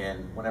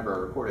 And whenever I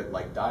record it,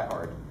 like Die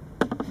Hard,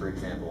 for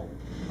example,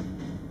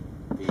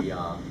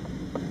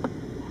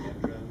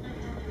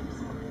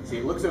 see,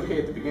 it looks okay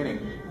at the beginning,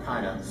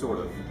 kind of, sort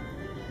of,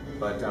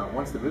 but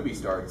once the movie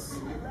starts,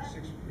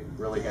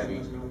 really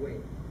heavy,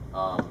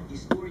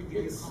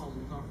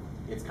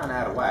 it's kind of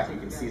out of whack. You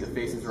can see the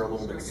faces are a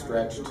little bit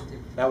stretched.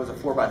 That was a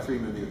 4:3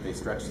 movie that they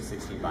stretched to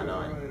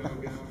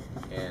 16:9,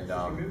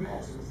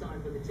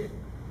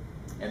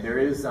 and there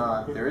is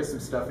some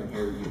stuff in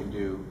here that you can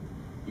do.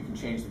 You can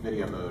change the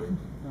video mode,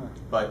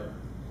 but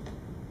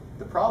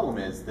the problem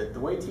is that the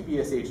way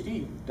TBS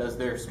HD does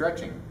their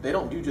stretching, they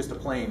don't do just a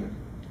plain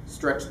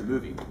stretch the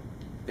movie.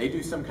 They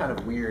do some kind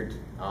of weird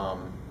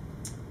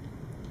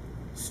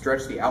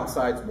stretch the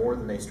outsides more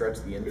than they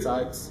stretch the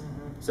insides.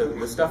 So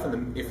the stuff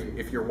in the,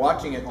 if you're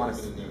watching it on a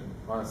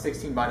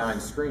 16:9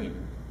 screen,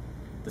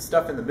 the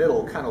stuff in the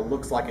middle kind of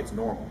looks like it's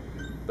normal,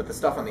 but the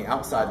stuff on the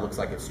outside looks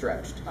like it's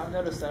stretched. I've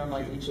noticed that on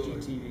like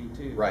HGTV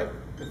too. Right.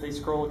 If they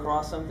scroll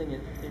across something,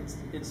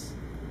 it's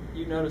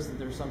you notice that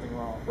there's something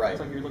wrong. Right.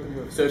 It's like you're looking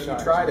through a So if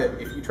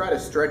fisheye you try to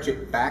stretch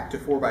it back to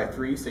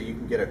 4:3 so you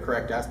can get a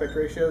correct aspect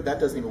ratio, that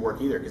doesn't even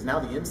work either, because now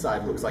the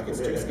inside looks like it's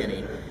too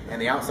skinny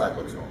and the outside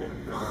looks normal.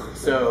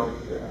 So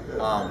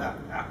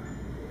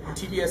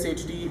TBS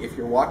HD, if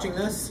you're watching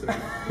this,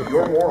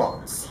 you're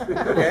morons.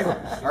 Okay?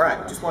 All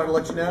right, just wanted to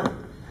let you know.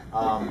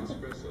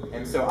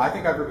 And so I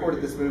think I've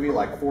recorded this movie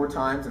like 4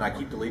 times, and I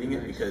keep deleting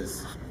it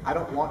because I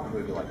don't want a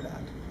movie like that.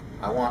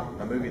 I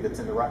want a movie that's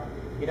in the right.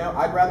 You know,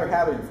 I'd rather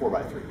have it in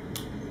 4:3,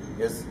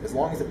 as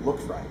long as it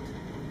looks right.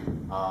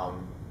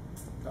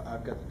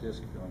 I've got the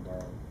disc if you want to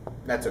borrow it.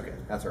 That's okay.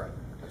 That's all right.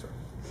 That's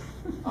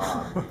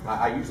all right.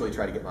 I usually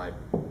try to get my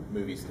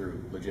movies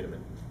through legitimate.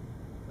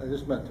 I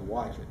just meant to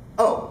watch it.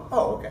 Oh,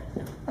 okay.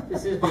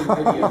 This is being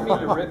video. You need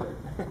to rip it.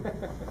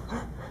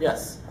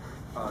 Yes.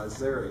 Is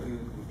there a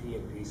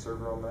UPnP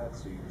server on that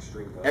so you can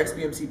stream that?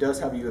 XBMC does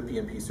have a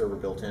UPnP server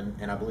built in,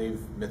 and I believe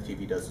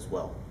MythTV does as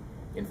well.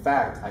 In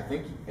fact, I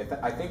think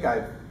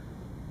I've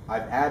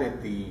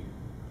added the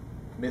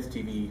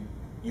MythTV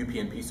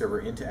UPnP server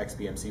into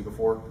XBMC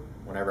before.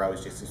 Whenever I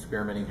was just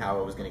experimenting how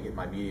I was going to get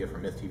my media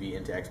from MythTV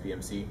into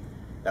XBMC,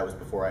 that was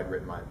before I'd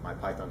written my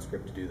Python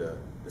script to do the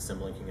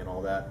symlinking and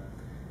all that.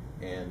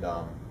 And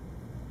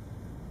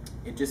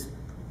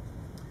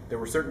there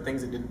were certain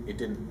things that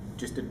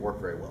didn't work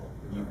very well.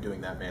 You doing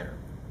that manner,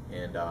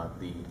 and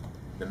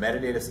the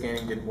metadata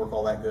scanning didn't work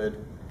all that good.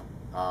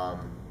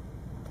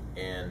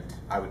 And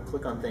I would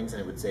click on things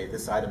and it would say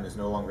this item is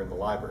no longer in the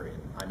library.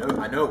 And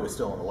I know it was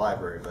still in the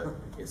library, but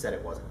it said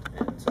it wasn't,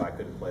 and so I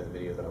couldn't play the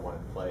video that I wanted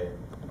to play.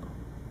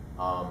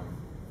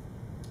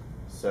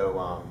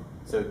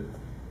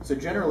 So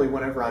generally,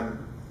 whenever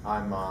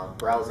I'm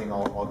browsing,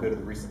 I'll go to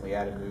the recently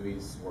added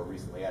movies or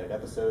recently added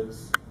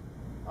episodes,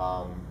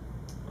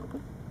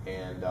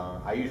 and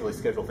I usually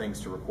schedule things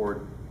to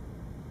record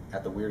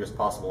at the weirdest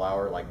possible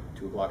hour, like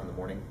 2 o'clock in the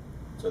morning,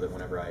 so that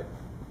whenever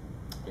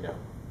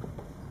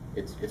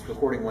it's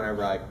recording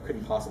whenever I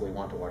couldn't possibly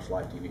want to watch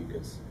live TV.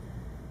 Because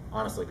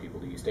honestly, people,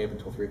 do you stay up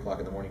until 3 o'clock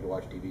in the morning to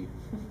watch TV?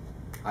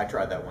 I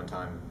tried that one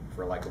time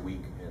for like a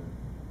week and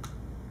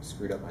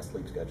screwed up my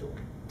sleep schedule.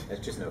 It's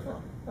just no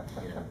fun,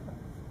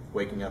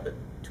 Waking up at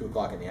 2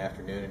 o'clock in the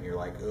afternoon and you're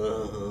like,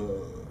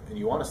 ugh, and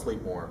you want to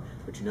sleep more,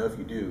 but if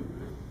you do,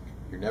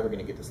 you're never going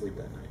to get to sleep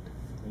that night.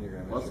 And you're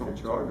What's on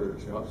charter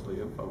is mostly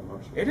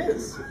infomercial. It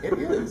is. It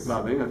is.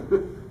 Not in.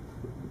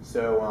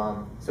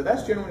 So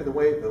that's generally the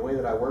way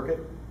that I work it.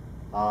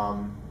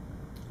 Of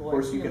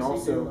course, you can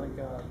also do, like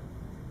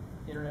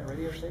internet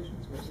radio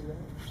stations. Can you see that?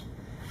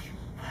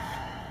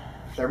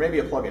 There may be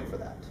a plugin for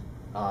that.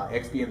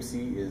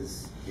 XBMC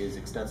is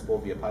extensible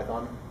via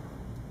Python,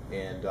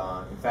 and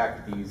in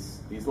fact,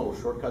 these little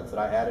shortcuts that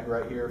I added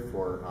right here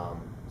for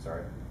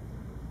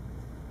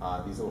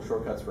these little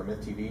shortcuts for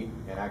MythTV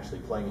and actually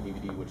playing a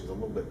DVD, which is a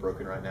little bit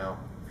broken right now.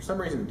 For some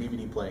reason,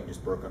 DVD playing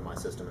just broke on my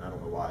system, and I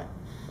don't know why.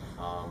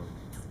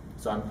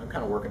 So I'm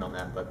kind of working on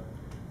that, but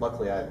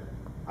luckily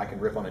I can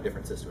rip on a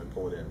different system and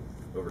pull it in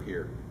over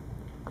here.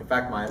 In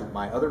fact,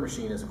 my other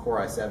machine is a Core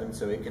i7,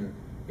 so it can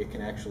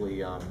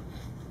actually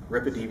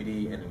rip a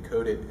DVD and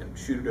encode it and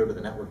shoot it over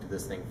the network to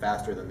this thing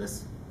faster than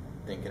this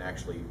thing can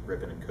actually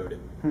rip and encode it.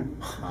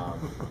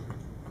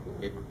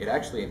 It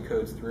actually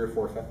encodes 3 or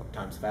 4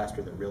 times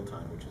faster than real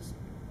time, which is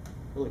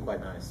really quite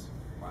nice.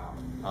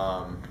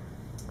 Wow.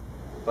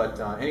 But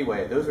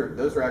anyway, those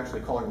are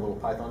actually calling little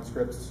Python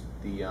scripts.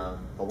 The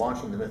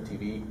launching the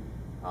MythTV,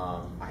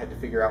 I had to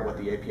figure out what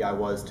the API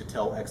was to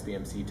tell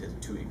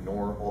XBMC to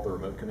ignore all the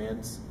remote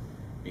commands,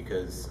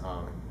 because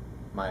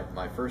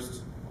my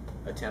first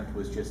attempt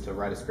was just to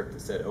write a script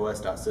that said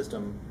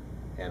os.system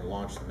and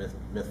launch the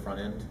Myth front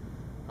end.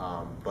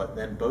 But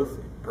then both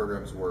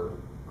programs were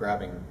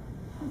grabbing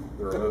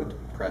the remote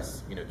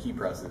press, key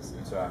presses,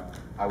 and so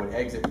I would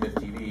exit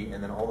MythTV,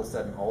 and then all of a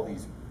sudden all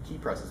these key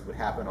presses would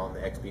happen on the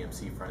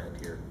XBMC front end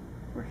here,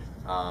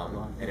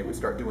 and it would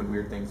start doing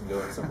weird things and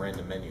go in some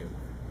random menu,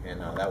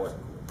 and that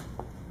wasn't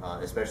cool.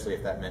 especially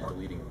if that meant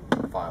deleting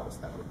files.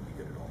 That wouldn't be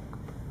good at all.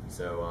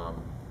 So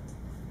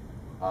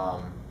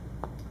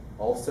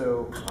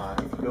also,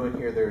 if you go in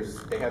here,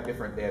 they have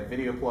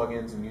video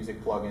plugins and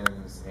music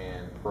plugins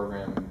and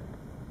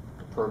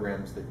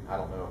programs that I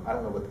don't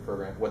know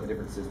what the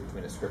difference is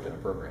between a script and a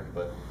program,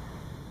 but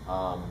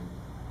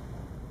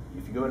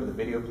if you go into the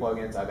video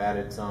plugins, I've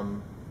added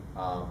some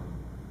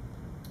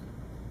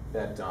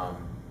that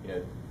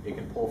it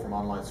can pull from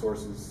online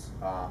sources.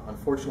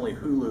 Unfortunately,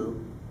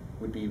 Hulu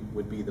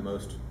would be the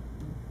most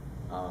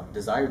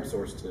desired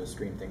source to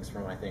stream things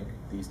from, I think,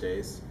 these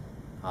days.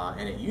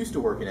 And it used to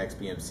work in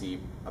XBMC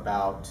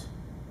about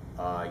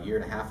a year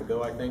and a half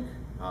ago, I think.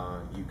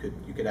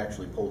 You could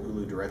actually pull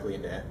Hulu directly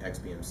into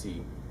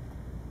XBMC,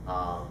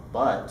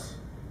 but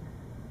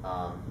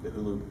the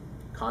Hulu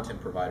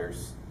content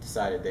providers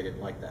decided they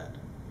didn't like that.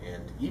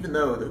 And even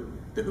though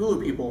the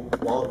Hulu people,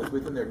 while it was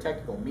within their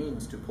technical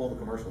means to pull the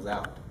commercials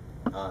out,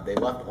 they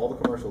left all the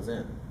commercials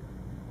in.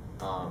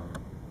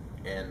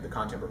 And the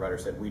content provider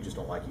said, "We just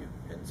don't like you,"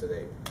 and so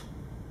they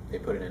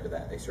put an end to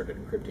that. They started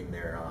encrypting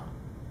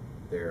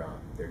their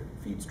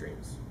feed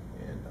streams.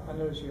 And I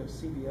noticed you have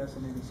CBS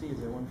and NBC. Is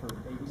there one for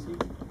ABC?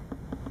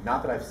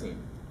 Not that I've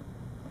seen.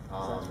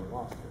 That's what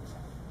lost is.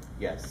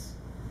 Yes.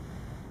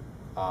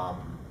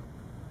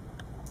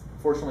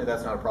 Fortunately,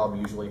 that's not a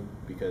problem usually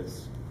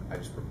because I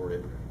just report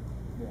it.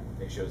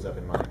 Yeah. It shows up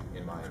in my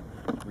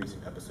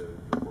recent episode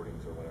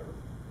recordings or whatever.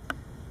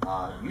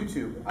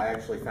 YouTube, I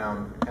actually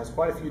found, has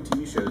quite a few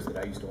TV shows that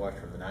I used to watch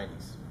from the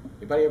 90s.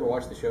 Anybody ever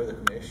watch the show The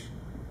Commish?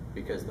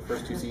 Because the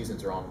first 2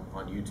 seasons are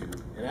on YouTube,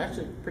 and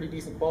actually pretty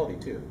decent quality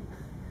too.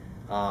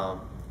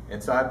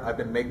 And so I've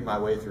been making my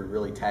way through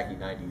really tacky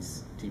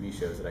 90s TV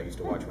shows that I used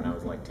to watch when I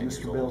was like 10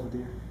 years old. Mr.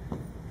 Belvedere?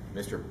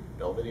 Mr.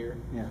 Belvedere?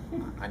 Yeah.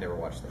 I never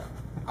watched that.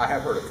 I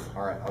have heard of it.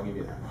 All right, I'll give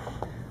you that.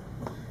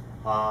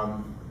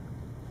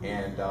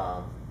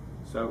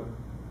 So,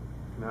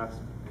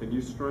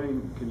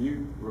 can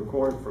you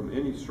record from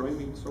any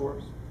streaming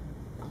source?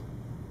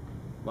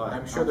 Like,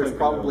 I'm sure there's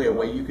probably a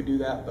way you could do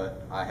that,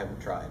 but I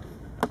haven't tried.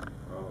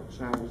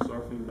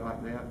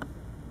 Channelsurfing.net,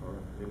 or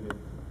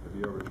have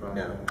you ever tried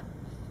No.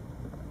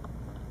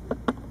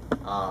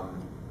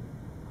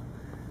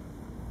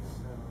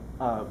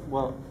 that?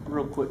 Well,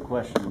 real quick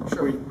question.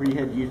 Sure. We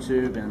had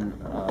YouTube and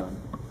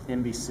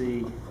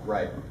NBC.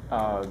 Right.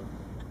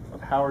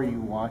 How are you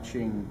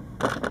watching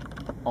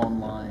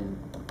online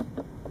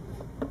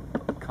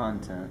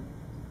content?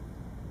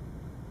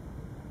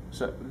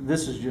 So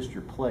this is just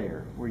your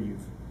player where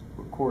you've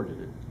recorded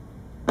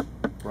it,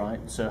 right?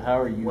 So how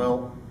are you?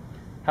 Well,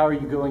 how are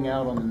you going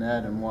out on the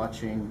net and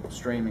watching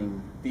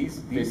streaming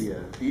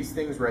video? These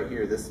things right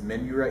here, this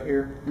menu right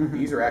here,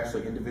 these are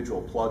actually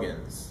individual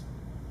plugins.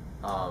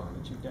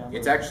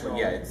 It's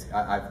actually,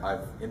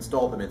 I've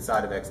installed them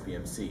inside of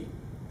XBMC.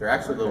 They're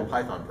actually little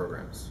Python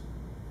programs.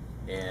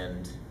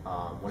 And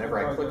whenever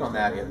I click on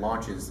that, it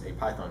launches a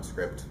Python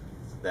script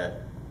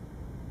that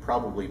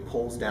probably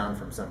pulls down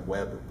from some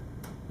web,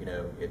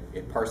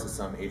 it parses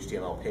some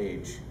HTML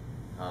page,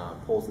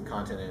 pulls the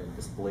content in and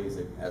displays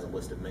it as a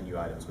list of menu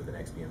items within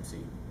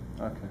XBMC.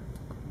 Okay.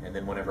 And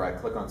then whenever I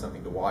click on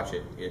something to watch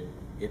it,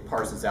 it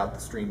parses out the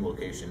stream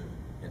location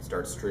and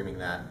starts streaming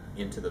that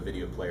into the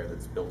video player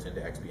that's built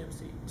into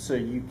XBMC. So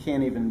you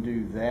can't even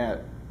do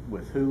that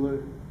with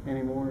Hulu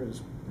anymore?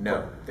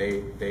 No,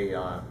 they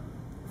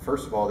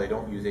first of all, they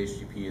don't use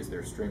HTTP as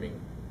their streaming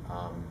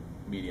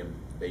medium.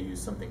 They use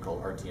something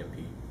called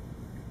RTMP,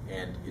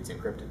 and it's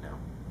encrypted now.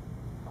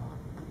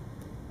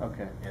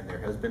 Okay. And there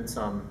has been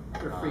some.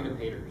 They're freedom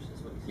haters,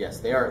 is what you said. Yes,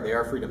 they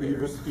are freedom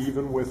haters.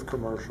 Even with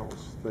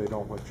commercials, they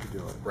don't let you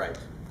do it. Right.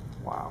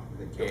 Wow.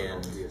 They killed it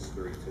on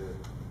PS3 too.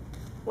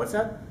 What's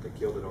that? They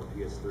killed it on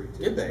PS3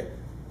 too. Did they?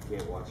 You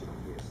can't watch it on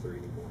PS3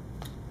 anymore.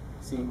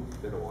 See, It's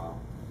been a while.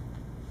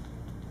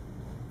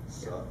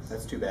 Sucks.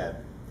 that's too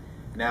bad.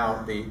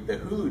 Now, the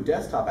Hulu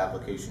desktop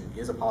application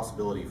is a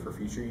possibility for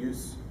future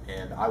use,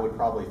 and I would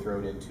probably throw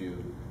it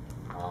into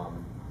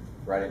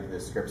right into the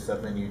script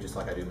submenu, just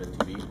like I do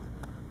MythTV.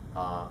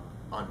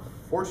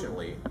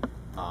 Unfortunately,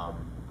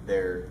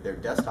 their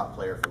desktop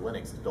player for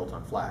Linux is built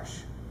on Flash,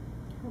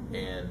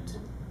 and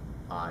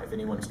if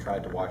anyone's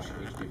tried to watch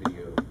HD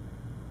video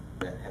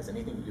that has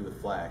anything to do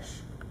with Flash,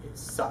 it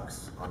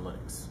sucks on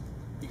Linux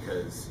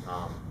because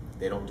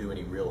they don't do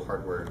any real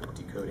hardware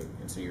decoding,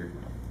 and so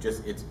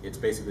it's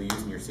basically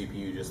using your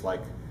CPU just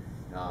like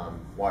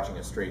watching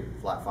a straight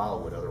flat file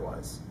would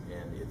otherwise,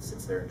 and it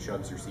sits there and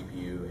chugs your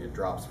CPU and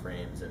drops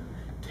frames and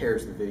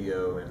tears the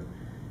video, and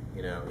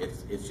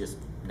it's just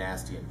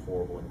nasty and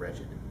horrible and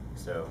wretched.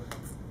 So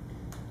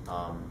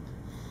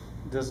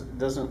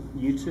doesn't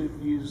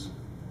YouTube use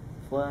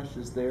Flash?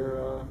 Is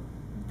there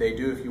they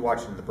do if you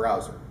watch it in the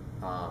browser,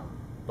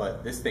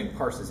 but this thing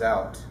parses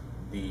out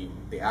the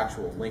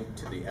actual link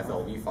to the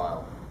FLV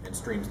file and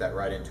streams that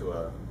right into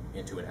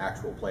an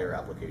actual player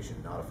application,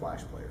 not a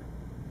Flash player.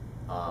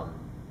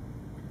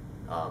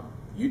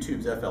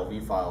 YouTube's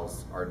FLV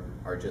files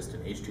are just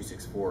an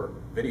H.264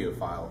 video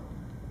file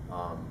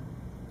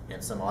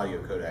and some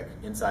audio codec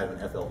inside of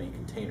an FLV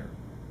container.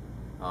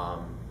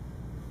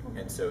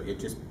 And so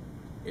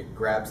it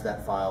grabs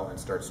that file and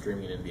starts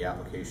streaming it into the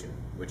application,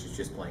 which is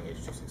just playing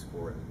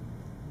H.264. And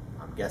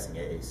I'm guessing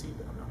AAC,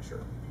 but I'm not sure.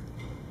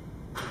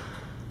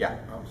 Yeah.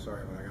 I'm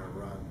sorry, but I gotta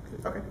run.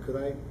 Okay. Could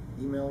I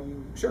email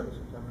you? Sure.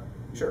 sometime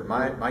after? Sure.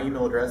 My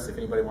email address, if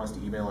anybody wants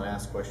to email and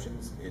ask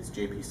questions, is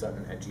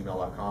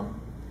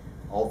jpsutton@gmail.com.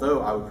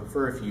 Although I would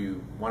prefer if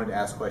you wanted to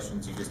ask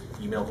questions, you just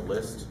email the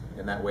list,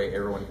 and that way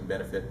everyone can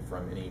benefit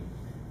from any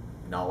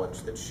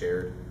knowledge that's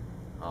shared.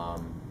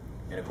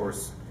 And of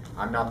course,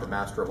 I'm not the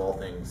master of all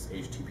things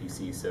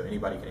HTPC, so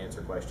anybody can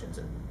answer questions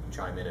and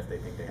chime in if they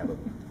think they have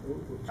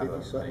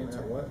JP Sutton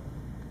at what?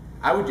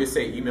 I would just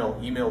say email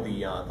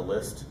the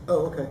list.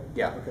 Oh, okay.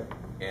 Yeah. Okay.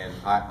 And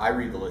I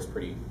read the list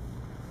pretty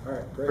All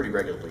right, great. pretty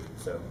regularly.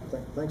 So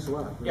Thanks a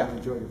lot. Really Yeah.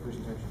 enjoyed your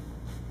presentation.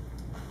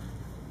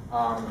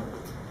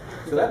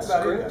 so that's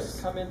about it, Scripts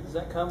guys. come in, does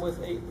that come with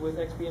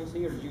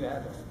XBMC, or did you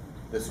add that?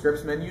 The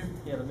scripts menu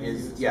Yeah, the menu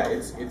is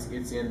itself.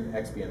 it's in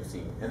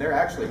XBMC, and there are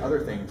actually other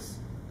things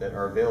that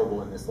are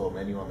available in this little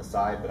menu on the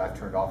side, but I've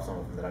turned off some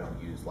of them that I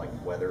don't use, like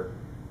weather.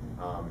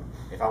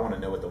 If I want to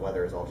know what the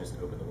weather is, I'll just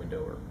open the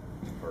window or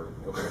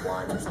open the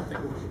blinds or something.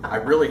 I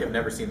really have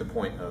never seen the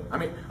point of. I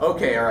mean,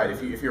 okay, all right,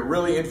 if you're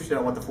really interested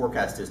in what the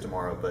forecast is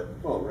tomorrow, but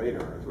Well,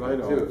 radar is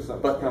Radar. good too, if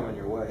something's But- coming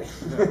your way.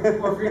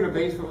 Or if you're in a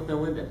basement with no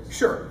windows.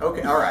 sure,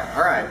 okay, all right.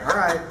 Or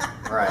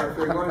if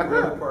you're going to the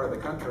other part of the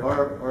country.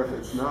 Or if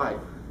it's night.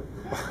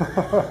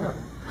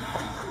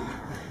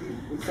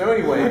 So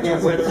anyway,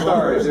 Can't see the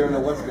stars, you don't know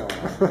what's going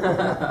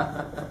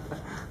on.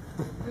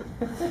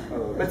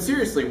 But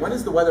seriously, when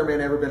has the weatherman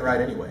ever been right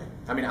anyway?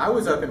 I mean, I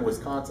was up in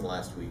Wisconsin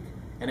last week,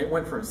 and it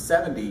went from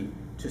 70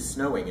 to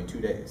snowing in 2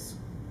 days.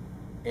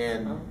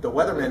 And the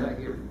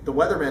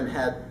weatherman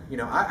had,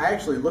 I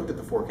actually looked at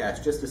the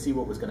forecast just to see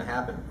what was going to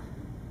happen.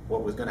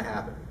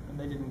 And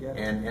they didn't get it.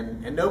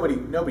 And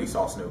nobody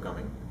saw snow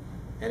coming.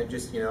 And it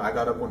just, I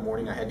got up one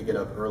morning, I had to get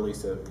up early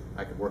so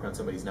I could work on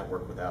somebody's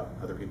network without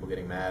other people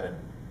getting mad. And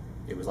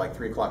it was like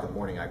 3 o'clock in the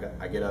morning.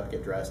 I get up,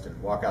 get dressed,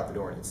 and walk out the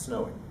door, and it's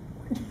snowing.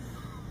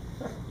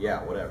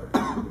 Yeah, whatever.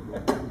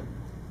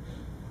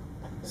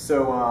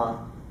 So,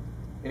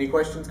 any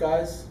questions,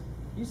 guys?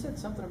 You said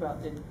something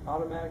about it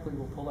automatically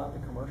will pull out the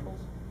commercials?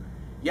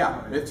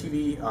 Yeah,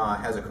 MythTV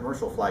has a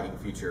commercial flagging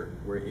feature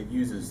where it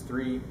uses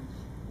 3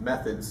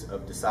 methods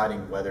of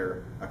deciding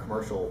whether a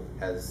commercial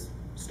has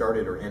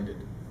started or ended.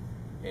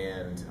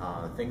 And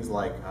things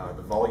like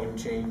the volume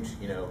change,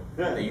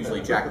 they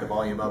usually jack the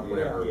volume up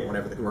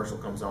whenever the commercial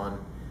comes on.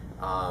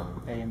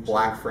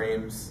 Black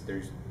frames,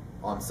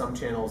 on some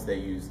channels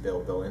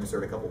they'll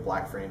insert a couple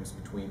black frames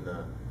between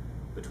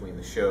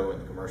the show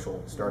and the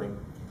commercial starting.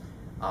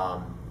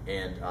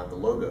 And the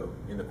logo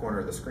in the corner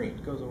of the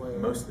screen goes away.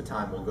 Most of the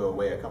time will go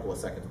away a couple of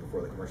seconds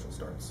before the commercial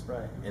starts.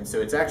 Right. And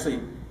so it's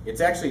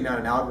actually not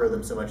an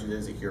algorithm so much as it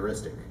is a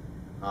heuristic,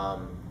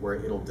 where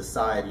it'll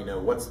decide,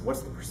 what's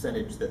the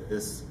percentage that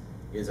this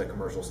is a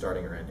commercial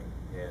starting or ending.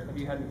 And Have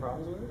you had any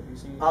problems with it? Have you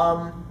seen?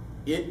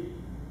 It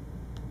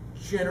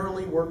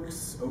generally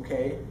works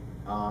okay,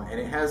 and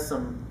it has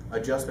some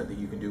adjustment that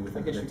you can do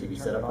within the MythTV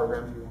setup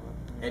program,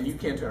 and you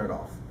can turn it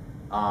off.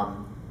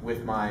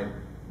 With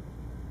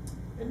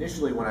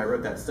initially when I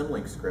wrote that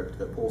symlink script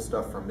that pulls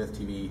stuff from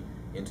MythTV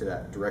into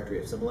that directory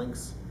of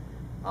symlinks,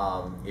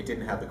 it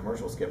didn't have the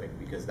commercial skipping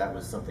because that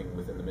was something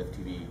within the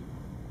MythTV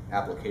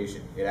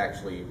application. It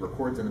actually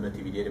records in the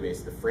MythTV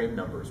database the frame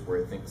numbers where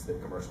it thinks that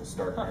commercials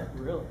start and end.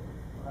 Really?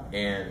 Wow.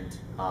 And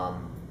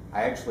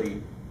I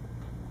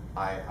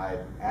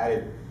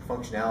added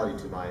functionality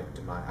to my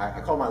I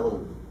call my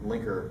little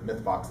linker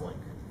MythBox link,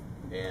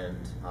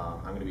 and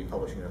I'm going to be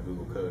publishing it on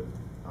Google Code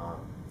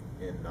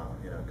in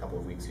a couple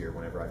of weeks here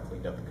whenever I've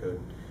cleaned up the code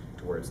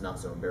to where it's not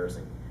so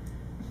embarrassing.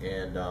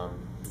 And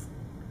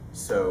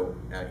so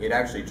it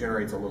actually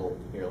generates a little.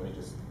 Here, let me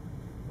just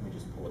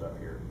pull it up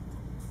here.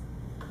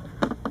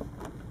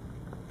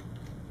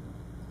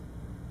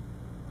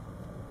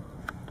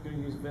 You're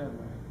going to use Vim,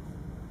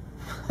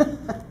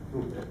 right?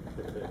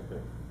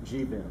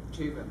 GBIM.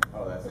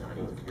 Oh, that's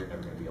tiny. You're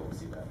never going to be able to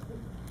see that.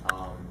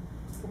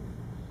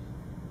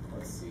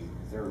 Let's see.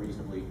 Is there a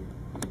reasonably?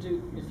 You could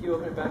do, if you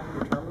open it back in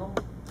your terminal,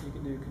 you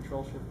can do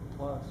Control-Shift+.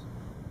 Not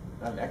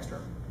an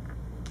extern.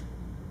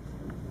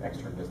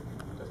 Extern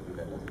doesn't do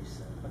that, does it?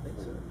 I think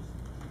so.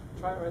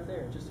 Try it right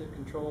there. Just hit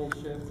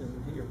Control-Shift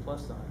and hit your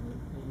plus sign.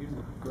 It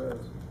usually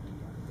grows.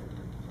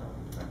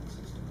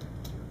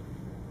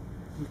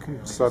 You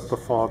can set the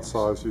font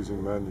size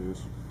using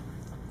menus.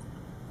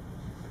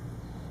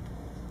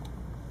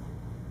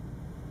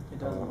 It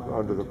doesn't allow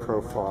Under you the to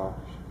profile.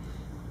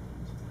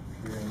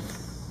 Man,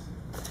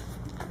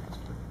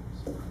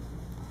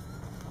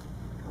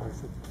 this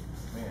is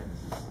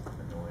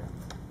annoying.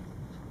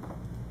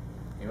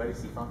 Anybody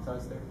see font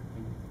size there?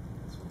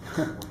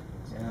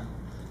 Yeah.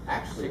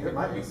 Actually, there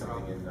might be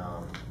something in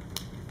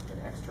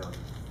extern.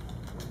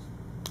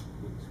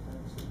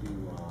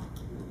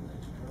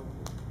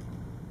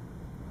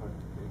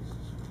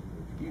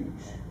 Huge.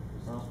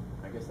 Well,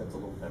 I guess that's a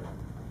little better.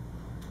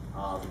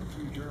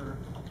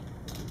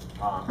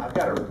 I've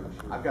got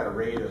a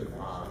RAID of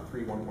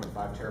 3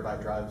 1.5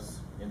 terabyte drives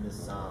in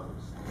this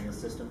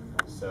system.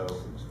 So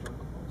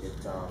it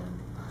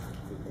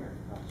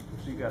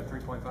So you got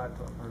 3.5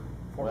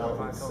 or 4.5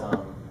 well, it's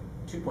total?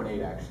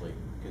 2.8 actually,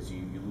 because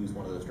you lose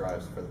one of those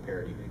drives for the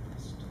parity.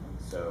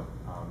 So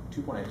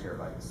 2.8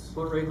 terabytes.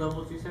 What rate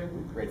level did you say?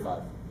 RAID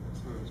 5.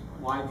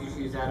 Why did you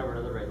choose that over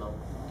another rate level?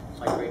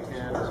 Like rate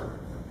 10 or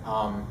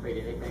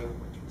rate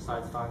anything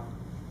besides 5?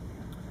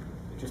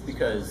 Just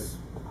because,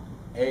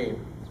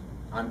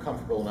 I'm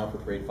comfortable enough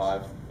with RAID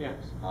 5. Yeah.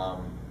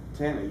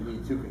 10, you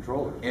need 2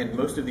 controllers. And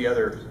most of the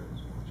other,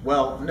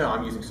 well, no,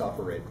 I'm using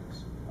software RAID.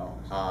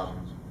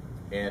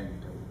 And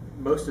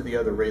most of the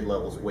other RAID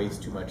levels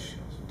waste too much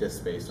disk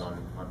space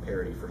on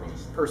parity for me,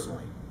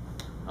 personally.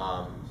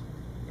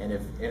 And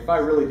if I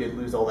really did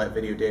lose all that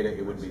video data,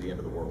 it wouldn't be the end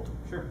of the world.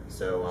 Sure.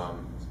 So,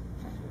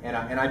 and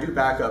I do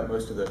back up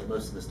most of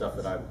the stuff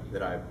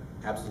that I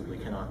absolutely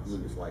cannot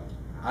lose. Like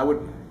I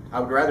would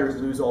rather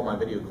lose all my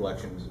video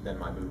collections than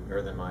my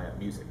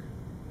music.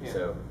 Yeah.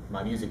 So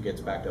my music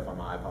gets backed up on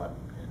my iPod,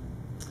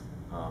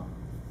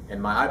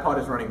 and my iPod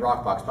is running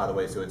Rockbox, by the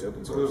way, so it's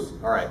open source.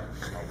 All right.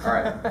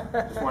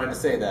 Just wanted to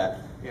say that.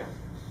 Yeah.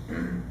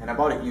 And I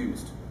bought it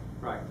used.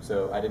 Right.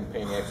 So I didn't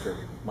pay any extra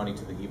money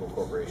to the evil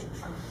corporation.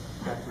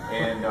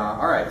 And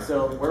all right,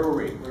 so where were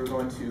we? We were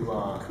going to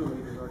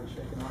Kool-Aid is already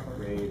shaking off.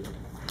 RAID.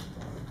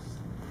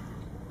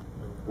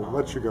 We'll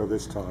let you go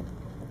this time.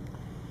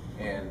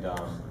 And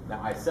now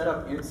I set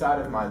up inside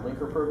of my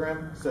linker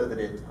program so that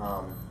it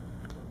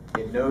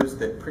knows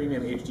that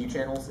premium HD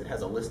channels. It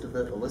has a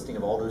listing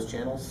of all those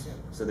channels,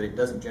 so that it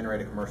doesn't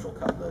generate a commercial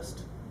cut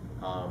list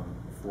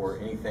for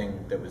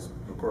anything that was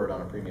recorded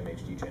on a premium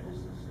HD channel.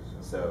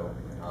 So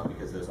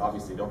because those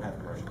obviously don't have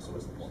commercials, so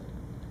what's the point?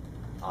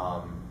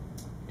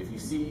 If you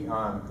see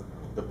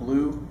the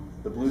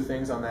blue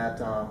things on that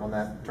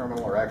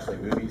terminal are actually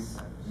movie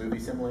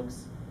sim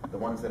links. The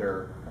ones that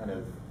are kind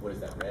of, what is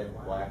that, red,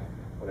 black,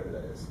 whatever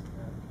that is.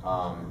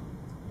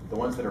 The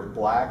ones that are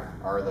black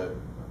are the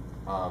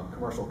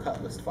commercial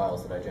cut list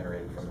files that I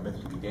generated from the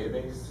MythTV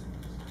database.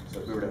 So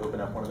if we were to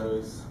open up one of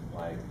those,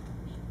 like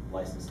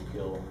License to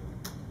Kill,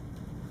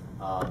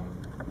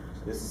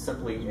 this is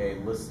simply a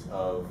list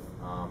of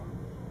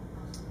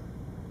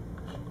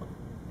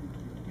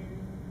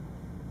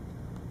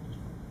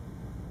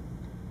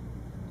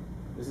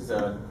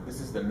this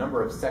is the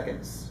number of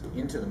seconds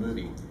into the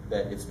movie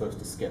that it's supposed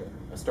to skip,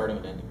 a starting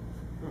and ending,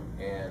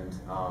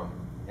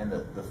 and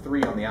the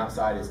 3 on the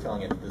outside is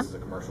telling it that this is a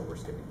commercial we're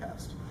skipping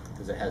past,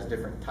 because it has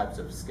different types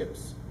of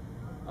skips.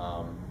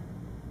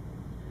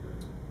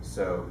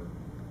 So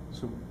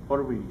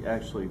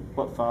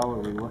what file are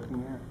we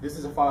looking at? this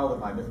is a file that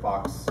my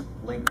MythBox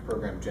link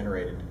program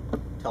generated,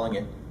 telling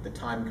it the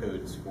time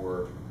codes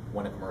for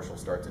when a commercial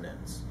starts and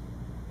ends.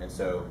 And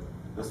so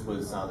this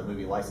was the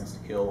movie License to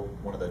Kill,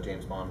 one of the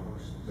James Bond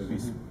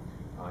movies.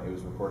 It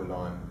was recorded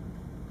on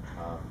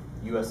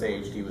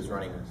USA HD was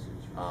running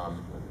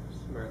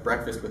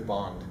Breakfast with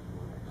Bond.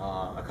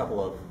 A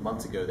couple of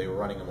months ago, they were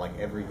running them like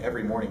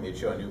every morning. They'd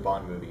show a new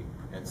Bond movie,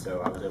 and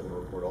so I was able to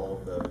record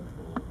all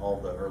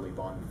of the early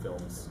Bond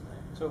films.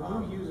 So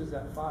who uses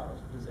that file?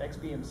 Does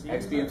XBMC?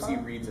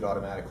 XBMC reads it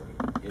automatically.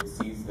 It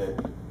sees that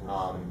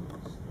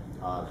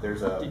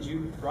there's a. Did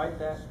you write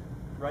it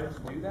to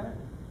do that?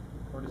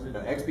 Or does it?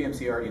 No,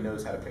 XBMC already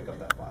knows how to pick up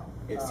that file.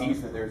 It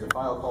sees that there's a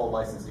file called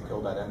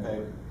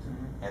license-to-kill.mpeg,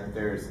 and that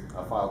there's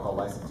a file called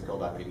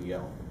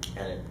license-to-kill.adl.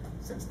 And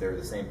since they're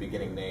the same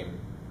beginning name,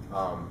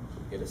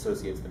 it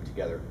associates them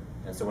together.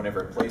 And so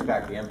whenever it plays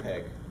back the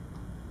MPEG,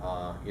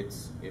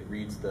 it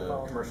reads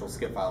the commercial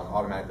skip file and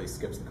automatically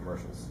skips the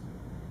commercials.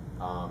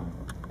 Now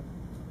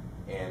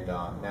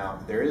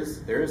there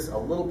is a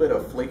little bit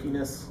of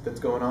flakiness that's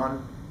going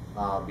on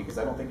because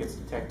I don't think it's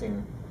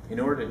detecting, in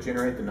order to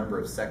generate the number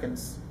of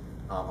seconds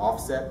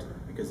offset,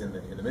 because in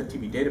the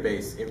MythTV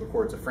database it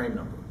records a frame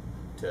number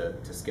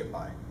to skip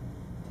by,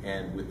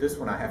 and with this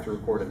one I have to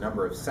record a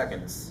number of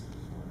seconds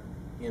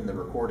in the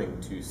recording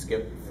to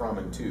skip from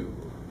and to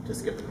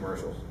skip the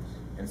commercial,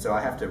 and so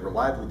I have to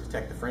reliably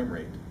detect the frame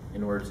rate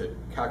in order to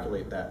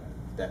calculate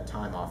that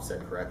time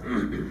offset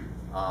correctly.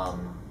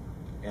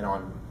 And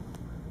on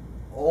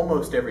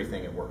almost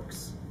everything it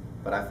works,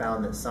 but I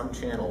found that some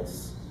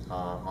channels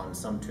on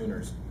some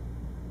tuners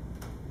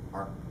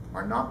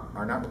are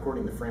not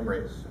recording the frame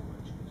rate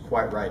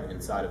quite right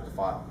inside of the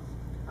file.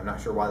 I'm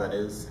not sure why that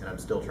is, and I'm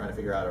still trying to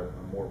figure out a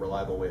more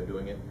reliable way of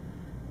doing it.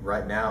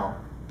 Right now,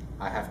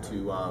 I have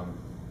to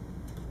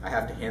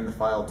hand the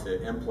file to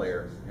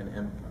MPlayer,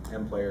 and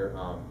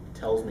MPlayer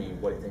tells me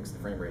what it thinks the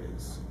frame rate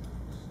is,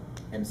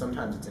 and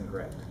sometimes it's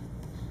incorrect.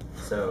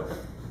 So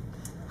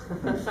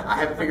I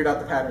haven't figured out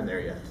the pattern there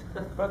yet.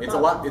 It's a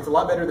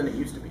lot better than it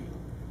used to be,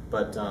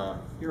 but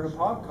your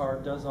HAPOG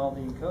card does all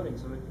the encoding,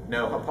 so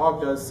no,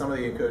 HAPOG does some of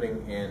the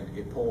encoding, and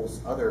it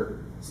pulls other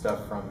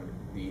stuff from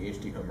the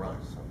HD home run.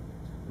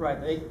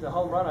 Right, the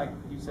home run,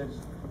 you said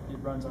it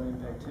runs on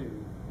MPEG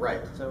too.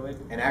 Right. So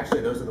and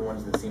actually, those are the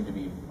ones that seem to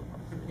be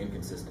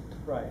inconsistent.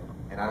 Right.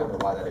 And I don't know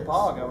why that is.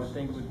 HAPOG, I would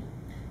think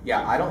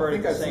Yeah, I don't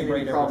converting think I've the same seen any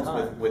rate every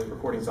problems time. with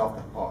recordings off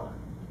the hog.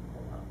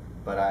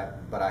 But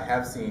I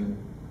have seen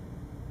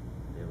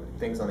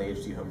things on the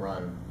HD home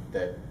run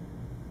that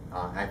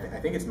I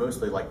think it's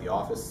mostly like The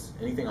Office.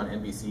 Anything on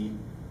NBC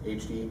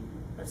HD,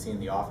 I've seen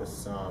The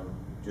Office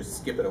just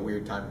skip at a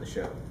weird time in the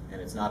show,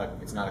 and it's not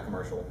a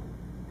commercial.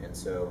 And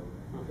so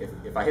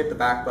if I hit the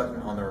back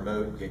button on the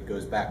remote, it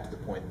goes back to the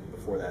point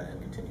before that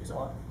and continues on.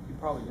 Well, you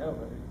probably know,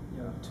 but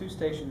two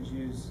stations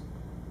use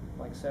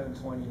like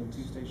 720 and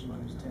two stations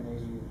use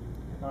 1080.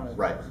 I don't know,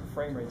 Right.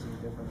 Frame rates are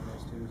different in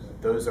those two.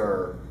 But. Those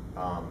are,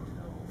 I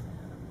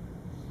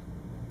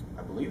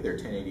believe they're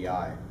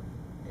 1080i,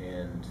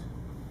 and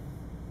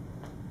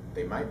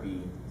they might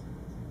be,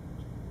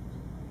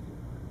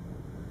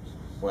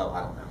 well,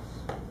 I don't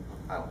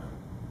know.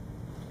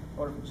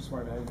 Or if you just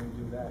wondered how you can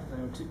do that. I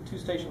know two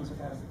stations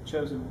have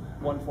chosen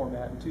one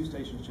format and two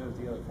stations chose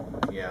the other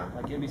format. Yeah.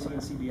 Like NBC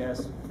and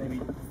CBS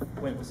maybe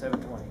went with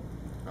 720.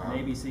 And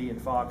ABC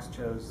and Fox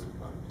chose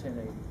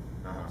 1080.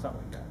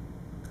 Something like that.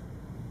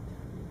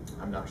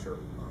 I'm not sure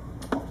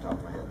off the top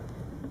of my head.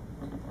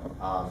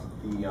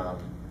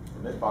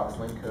 The MythBox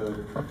link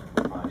code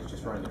is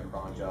just running the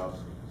cron job.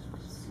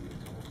 Let's see.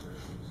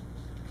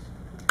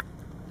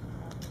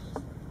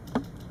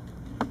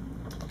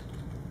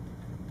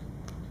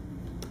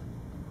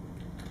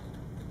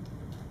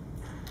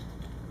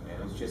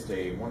 And it's just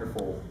a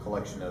wonderful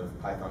collection of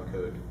Python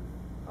code.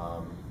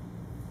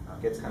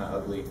 It gets kind of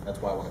ugly. That's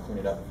why I want to clean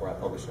it up before I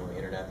publish it on the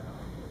internet,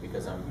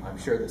 because I'm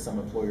sure that some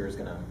employer is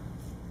going to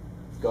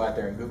go out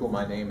there and Google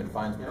my name and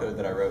find the code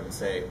that I wrote and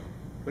say,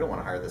 we don't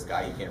want to hire this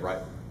guy. He can't write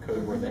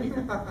code worth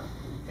anything.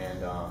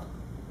 And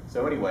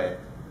so anyway,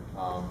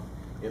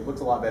 it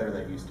looks a lot better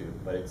than it used to,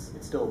 but it's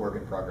still a work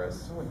in progress.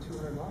 It's only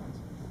 200 lines.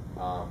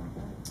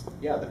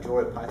 Yeah, the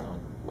joy of Python.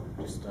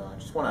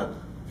 Just want to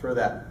throw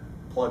that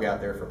plug out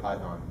there for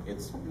Python.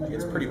 It's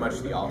pretty much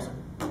the awesome.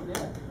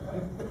 Yeah.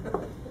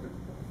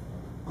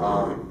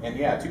 And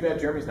yeah, too bad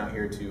Jeremy's not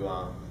here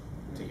to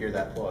hear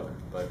that plug,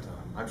 but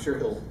I'm sure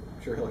he'll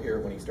hear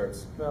it when he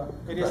starts. Well,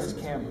 it is his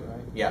camera, video.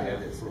 right? Yeah,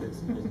 it is.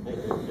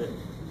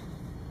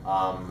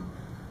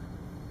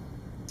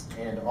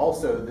 And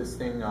also, this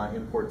thing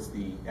imports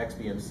the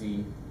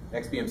XBMC.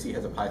 XBMC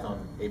has a Python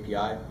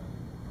API,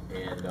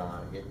 and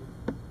it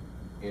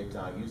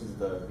uses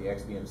the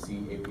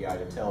XBMC API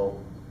to tell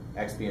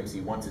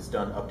XBMC, once it's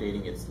done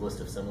updating its list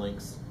of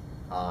symlinks,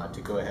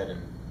 to go ahead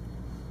and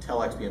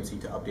tell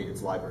XBMC to update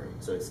its library.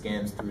 So it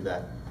scans through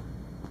that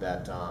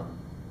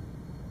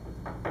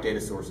data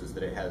sources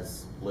that it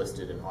has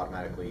listed and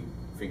automatically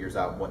figures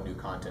out what new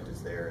content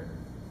is there and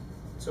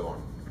so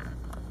on.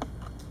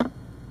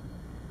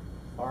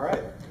 All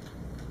right.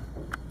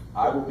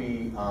 I will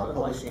be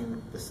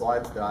publishing the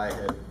slides that I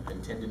had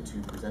intended to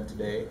present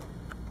today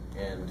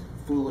and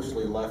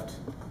foolishly left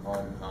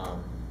on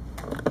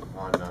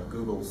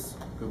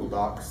Google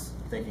Docs,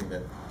 thinking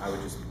that I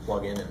would just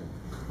plug in and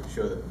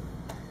show them.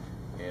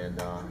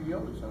 And You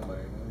yelled at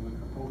somebody, and we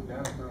could pull it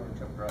down, throw it, and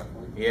jump right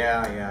for you.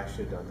 yeah, I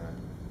should have done that.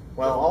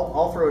 Well,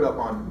 I'll throw it up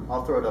on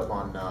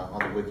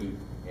the wiki,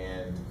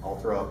 and I'll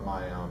throw up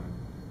my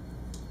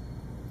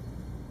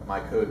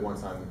my code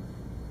once I'm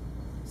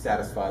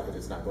satisfied that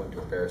it's not going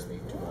to embarrass me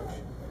too much.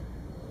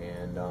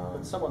 And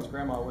But someone's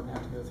grandma wouldn't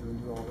have to go through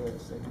and do all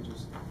this. They could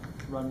just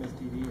run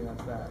MythTV and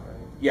that's that,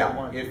 right?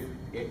 yeah,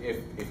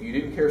 if you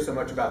didn't care so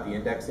much about the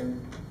indexing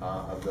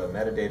of the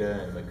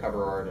metadata and the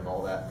cover art and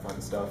all that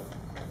fun stuff,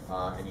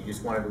 and you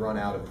just wanted to run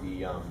out of the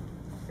here,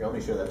 let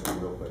me show that to you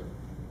real quick.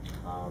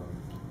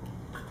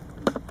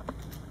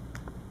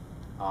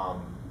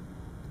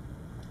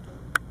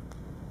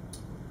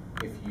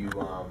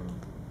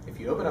 If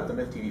you open up the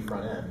MythTV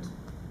front end,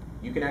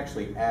 you can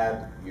actually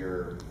add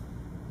your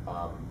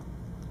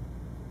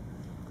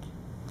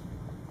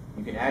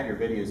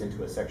videos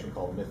into a section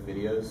called Myth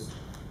Videos,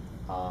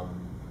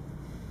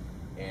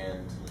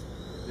 and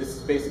this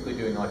is basically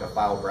doing like a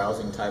file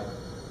browsing type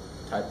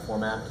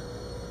format.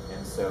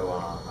 And so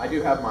I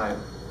do have my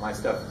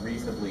stuff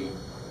reasonably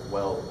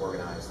well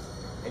organized.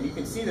 And you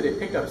can see that it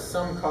picked up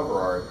some cover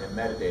art and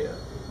metadata,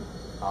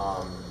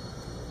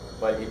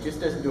 but it just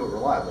doesn't do it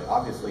reliably.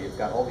 Obviously, it's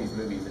got all these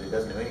movies that it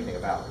doesn't know anything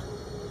about,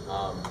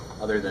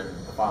 other than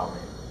the file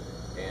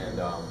name. And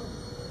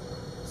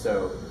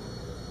so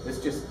this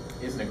just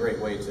isn't a great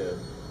way to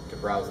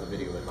browse the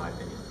video, in my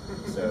opinion.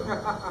 So,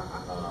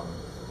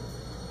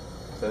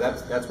 so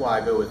that's why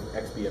I go with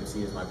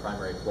XBMC as my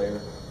primary player,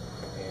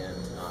 and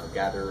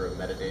gatherer of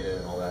metadata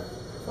and all that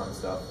fun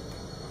stuff.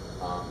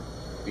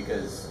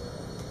 Because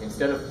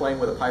instead of playing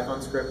with a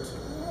Python script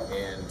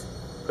and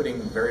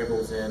putting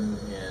variables in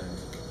and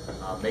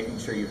making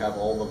sure you have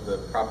all of the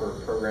proper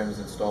programs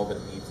installed that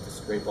it needs to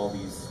scrape all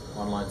these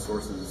online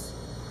sources,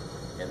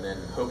 and then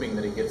hoping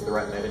that it gets the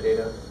right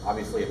metadata.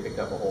 Obviously, it picked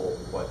up a whole,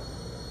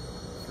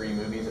 3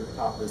 movies at the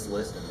top of this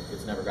list, and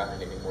it's never gotten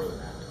anything more than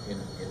that in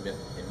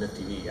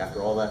MythTV.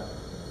 After all that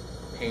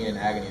pain and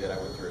agony that I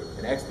went through.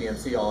 In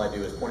XBMC, all I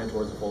do is point it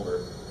towards a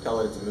folder, tell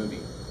it it's a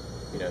movie.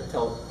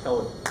 Tell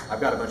it I've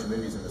got a bunch of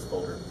movies in this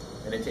folder,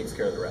 and it takes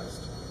care of the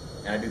rest.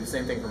 And I do the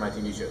same thing for my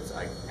TV shows.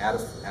 I add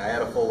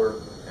a folder,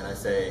 and I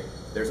say,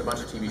 there's a bunch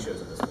of TV shows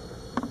in this folder,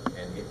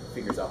 and it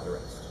figures out the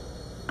rest.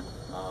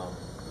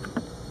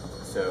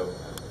 So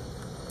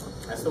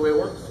that's the way it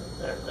works.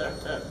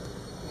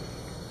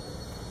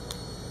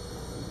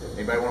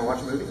 Anybody want to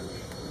watch a movie?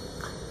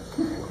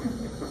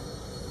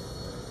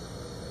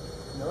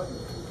 No.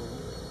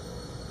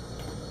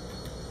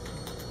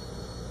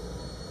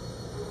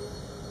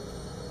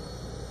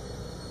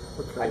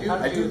 Okay. How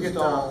did you get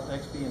install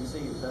XBMC?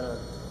 Is that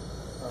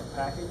a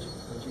package?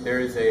 There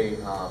is a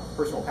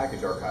personal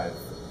package archive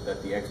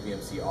that the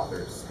XBMC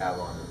authors have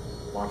on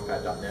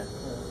launchpad.net.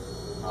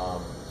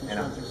 And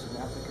I'm just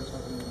Synaptic or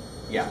something.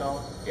 Yeah, Install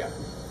it? yeah.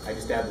 I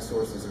just add the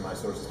sources in my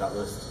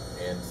sources.list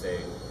and say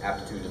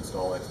aptitude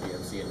install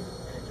XBMC, and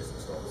it just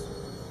installs.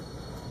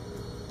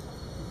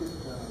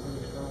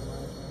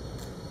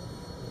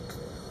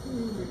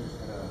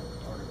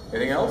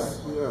 Anything else?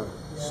 Yeah.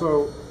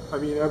 So, I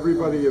mean,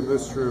 everybody in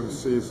this room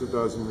sees a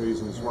dozen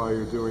reasons why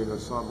you're doing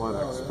this on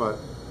Linux, but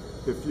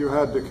if you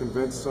had to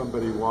convince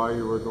somebody why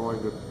you were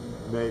going to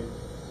make,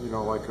 you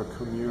know, like a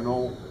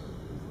communal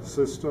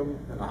system,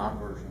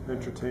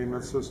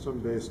 entertainment system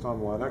based on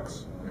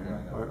Linux,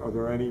 are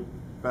there any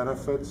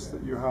benefits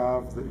that you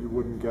have that you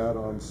wouldn't get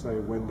on, say,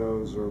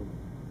 Windows or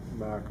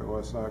Mac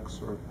OS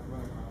X? Or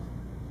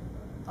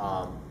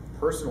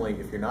personally,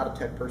 if you're not a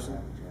tech person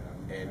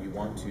and you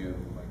want to,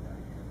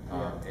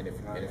 and if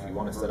you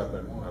want to set up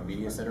a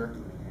media center,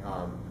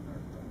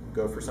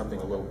 go for something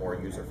a little more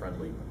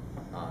user-friendly.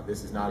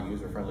 This is not a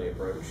user-friendly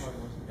approach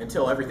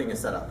until everything is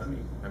set up.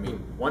 I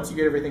mean, once you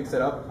get everything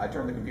set up, I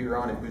turn the computer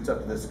on, it boots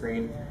up to this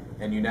screen,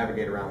 and you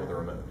navigate around with a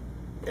remote.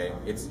 Okay,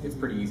 it's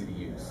pretty easy to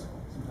use.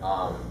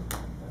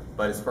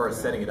 But as far as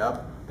setting it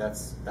up,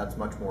 that's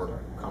much more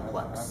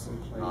complex.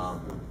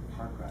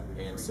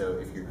 And so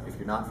if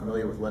you're not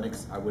familiar with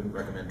Linux, I wouldn't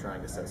recommend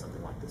trying to set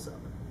something like this up.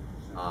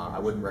 I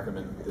wouldn't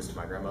recommend this to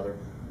my grandmother.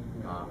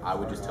 I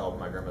would just tell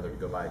my grandmother to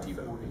go buy a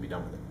TiVo and be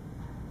done with it.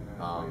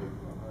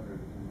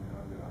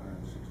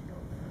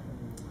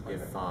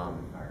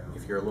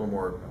 If you're a little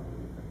more,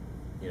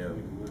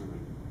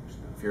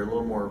 if you're a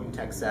little more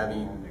tech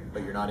savvy,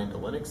 but you're not into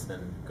Linux,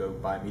 then go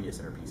buy a Media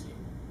Center PC.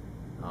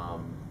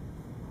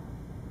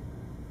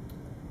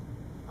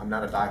 I'm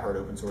not a diehard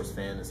open source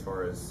fan as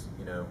far as,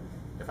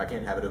 if I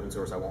can't have it open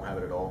source, I won't have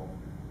it at all.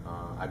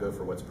 I go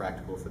for what's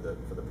practical for the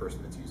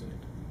person that's using it.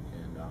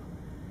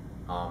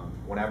 And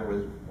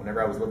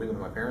whenever I was living with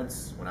my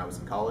parents, when I was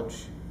in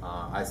college,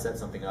 I set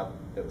something up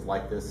that was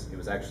like this. It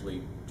was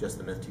actually just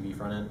the MythTV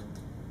front end.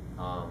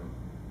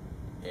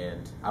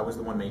 And I was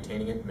the one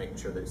maintaining it, making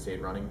sure that it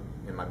stayed running.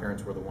 And my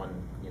parents were the one,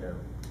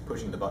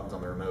 pushing the buttons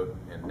on the remote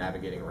and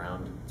navigating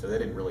around. So they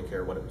didn't really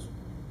care what it was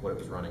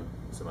running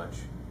so much,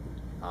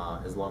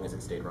 as long as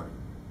it stayed running.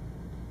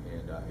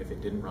 And if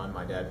it didn't run,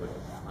 my dad would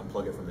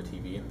unplug it from the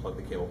TV and plug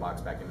the cable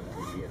box back into the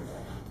TV,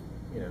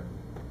 and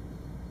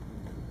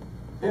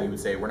then he would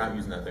say, "We're not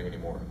using that thing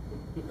anymore."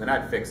 Then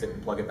I'd fix it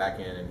and plug it back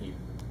in, and he'd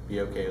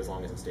be okay as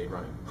long as it stayed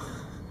running.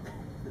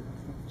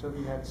 So have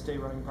you had stay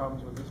running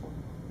problems with this one?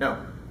 No.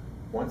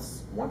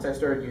 Once I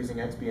started using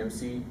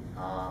XBMC,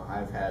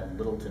 I've had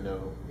little to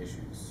no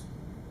issues.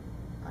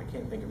 I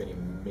can't think of any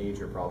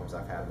major problems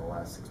I've had in the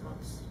last 6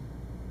 months.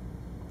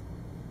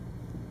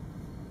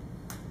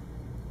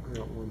 I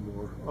got one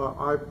more.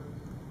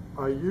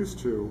 I used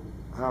to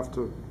have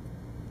to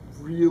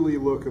really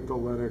look at the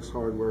Linux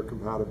hardware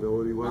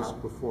compatibility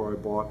list before I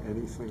bought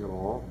anything at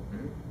all.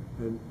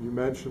 And you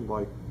mentioned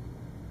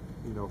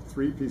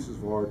 3 pieces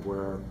of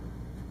hardware.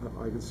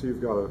 I can see you've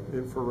got an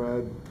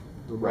infrared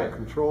remote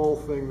control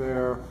thing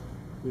there.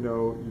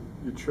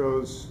 You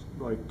chose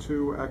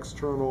 2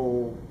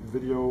 external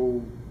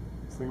video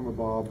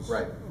thingamabobs.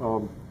 Right.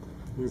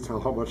 You can tell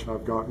how much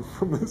I've gotten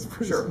from this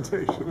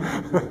presentation.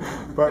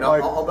 But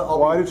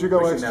why did you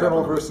go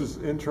external versus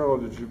internal?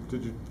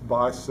 Did you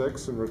buy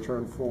 6 and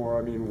return 4?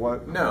 I mean,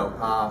 what? No,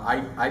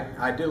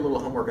 I did a little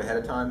homework ahead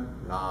of time.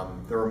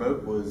 The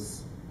remote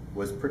was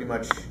pretty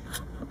much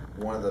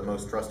one of the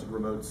most trusted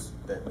remotes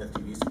that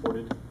MythTV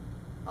supported.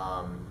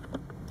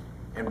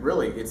 And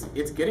really,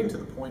 it's getting to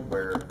the point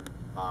where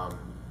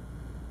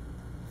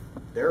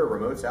there are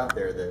remotes out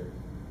there that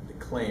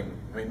claim,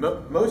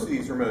 most of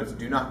these remotes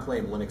do not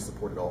claim Linux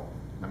support at all.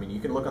 You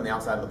can look on the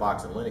outside of the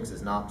box and Linux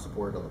is not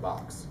supported on the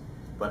box.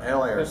 But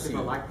LIRC... Especially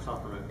for a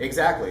Microsoft remote.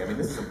 Exactly.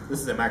 This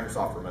is a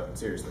Microsoft remote,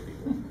 seriously,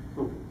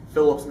 people.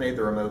 Philips made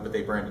the remote, but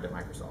they branded it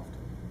Microsoft.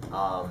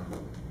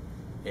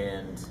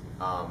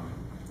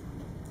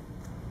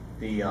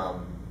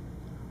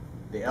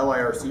 The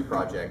LIRC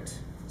project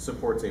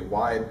supports a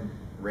wide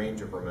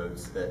range of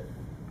remotes that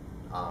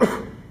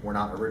were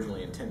not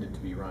originally intended to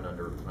be run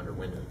under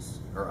Windows,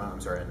 or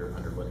I'm sorry,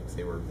 under Linux.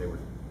 They were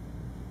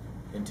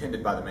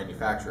intended by the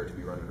manufacturer to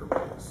be run under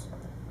Windows.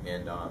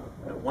 And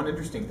one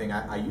interesting thing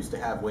I used to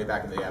have way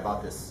back in the day, I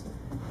bought this,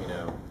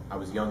 I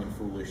was young and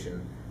foolish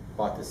and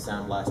bought this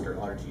Sound Blaster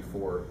Audigy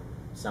 4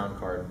 sound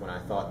card when I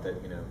thought that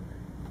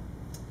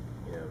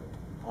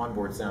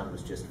onboard sound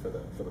was just for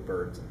the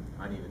birds, and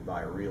I needed to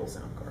buy a real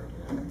sound card.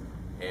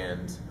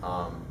 And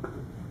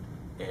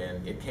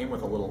and it came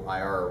with a little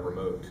IR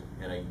remote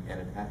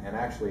and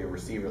actually a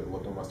receiver that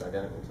looked almost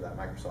identical to that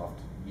Microsoft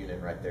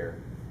unit right there,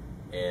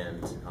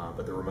 and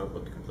but the remote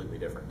looked completely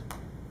different.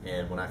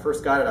 And when I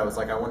first got it, I was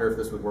like, I wonder if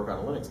this would work on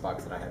a Linux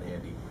box that I had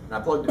handy. And I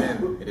plugged it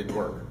in, it didn't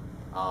work.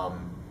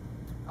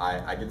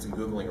 I did some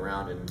Googling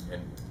around and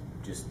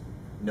just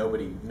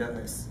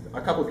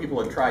a couple of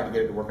people had tried to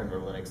get it to work on their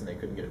Linux and they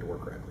couldn't get it to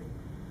work correctly.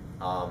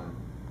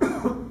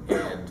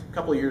 And a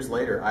couple of years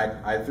later,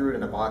 I threw it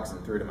in a box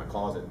and threw it in my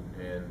closet.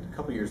 And a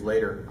couple of years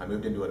later, I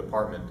moved into an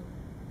apartment,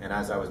 and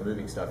as I was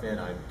moving stuff in,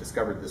 I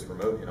discovered this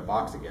remote in a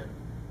box again.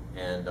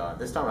 And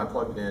this time I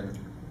plugged it in,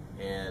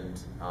 and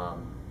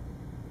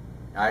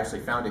I actually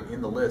found it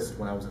in the list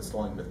when I was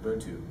installing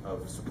Ubuntu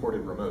of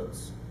supported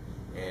remotes.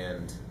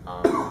 And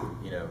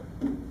you know,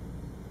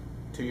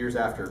 2 years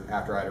after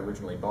I'd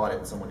originally bought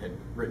it, someone had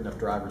written up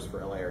drivers for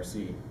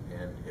LARC,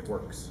 and it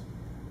works.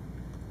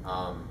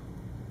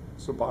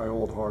 So buy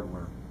old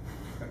hardware.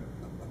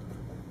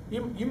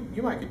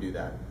 You might could do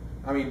that.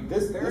 I mean,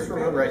 this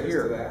remote right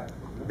here.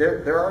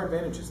 There are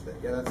advantages to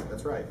that. Yeah,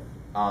 that's right.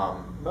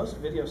 Most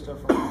video stuff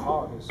from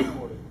Hog is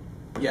supported.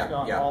 Yeah,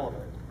 Not yeah. all of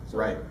it. So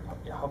Right.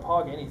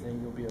 Hog anything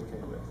you'll be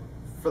okay with.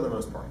 For the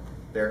most part,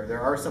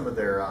 there are some of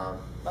their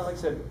Like I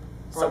said,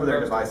 some of their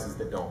most devices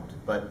that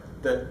don't. But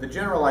the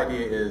general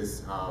idea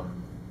is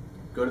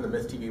go to the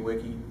MythTV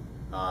wiki,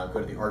 go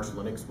to the Arch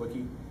Linux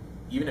wiki.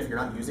 Even if you're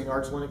not using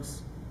Arch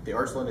Linux, the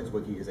Arch Linux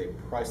wiki is a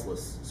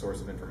priceless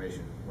source of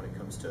information when it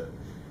comes to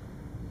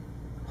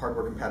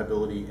hardware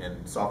compatibility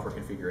and software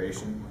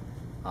configuration.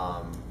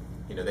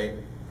 You know, they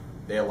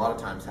a lot of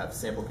times have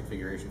sample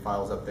configuration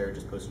files up there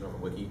just posted on the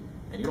wiki,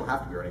 and you don't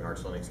have to be running Arch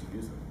Linux to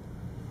use them.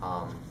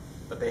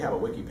 But they have a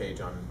wiki page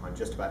on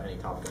just about any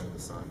topic under the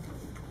sun.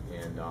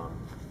 And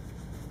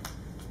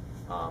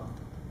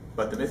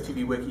but the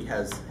MythTV wiki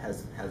has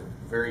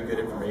very good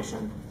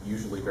information,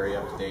 usually very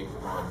up to date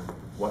on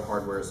what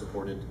hardware is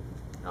supported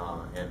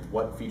and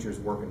what features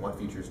work and what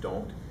features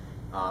don't.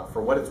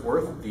 For what it's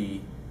worth,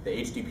 the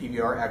HD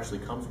PVR actually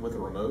comes with a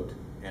remote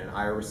and an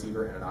IR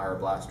receiver and an IR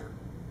blaster,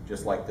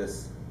 just like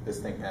this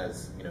thing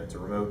has. You know, it's a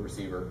remote,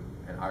 receiver,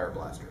 and IR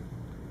blaster.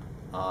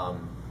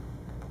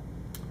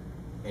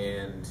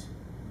 And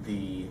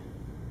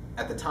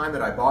at the time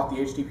that I bought the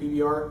HD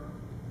PVR,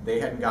 they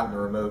hadn't gotten the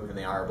remote and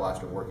the IR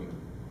blaster working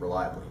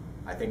reliably.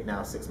 I think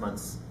now 6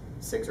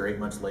 or 8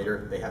 months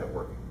later, they have it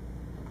working.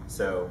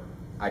 So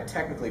I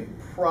technically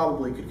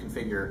probably could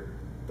configure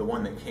the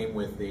one that came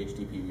with the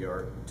HD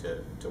PVR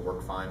to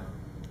work fine.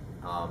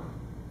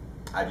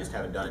 I just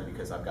haven't done it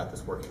because I've got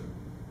this working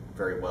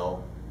very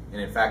well. And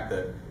in fact,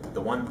 the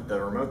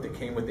remote that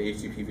came with the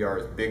HD PVR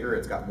is bigger.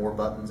 It's got more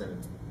buttons,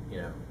 and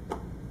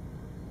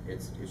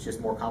it's just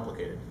more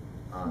complicated.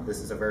 This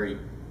is a very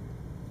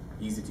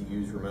easy to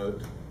use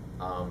remote.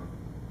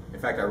 In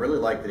fact, I really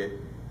like that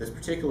this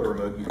particular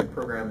remote, you can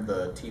program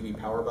the TV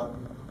power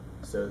button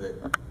so that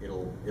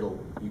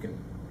you can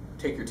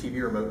take your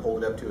TV remote,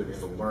 hold it up to it, and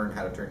it'll learn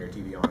how to turn your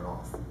TV on and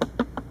off.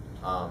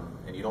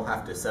 And you don't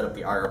have to set up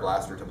the IR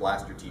blaster to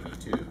blast your TV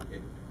too.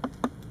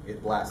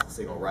 It blasts the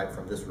signal right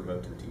from this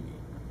remote to the TV.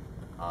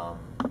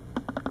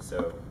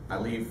 So I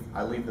leave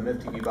the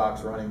MythTV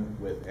box running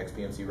with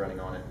XBMC running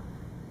on it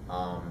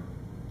on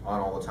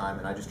all the time,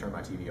 and I just turn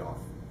my TV off.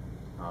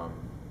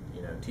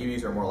 You know,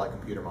 TVs are more like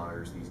computer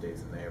monitors these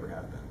days than they ever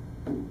have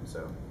been.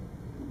 So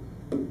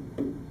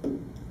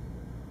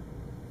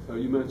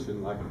you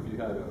mentioned, like, if you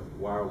had a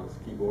wireless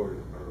keyboard,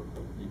 or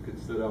you could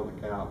sit on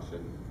the couch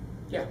and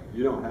yeah.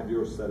 You don't have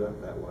yours set up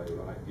that way,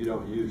 right? You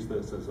don't use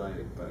this as a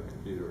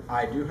computer.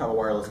 I do have a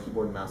wireless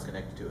keyboard and mouse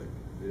connected to it,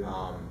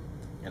 Yeah.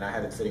 and I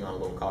have it sitting on a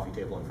little coffee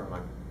table in front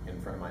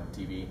of my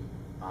TV.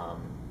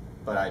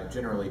 But I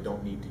generally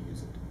don't need to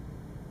use it.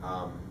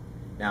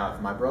 Now,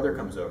 if my brother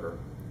comes over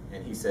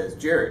and he says,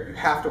 "Jared, you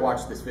have to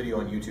watch this video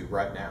on YouTube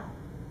right now,"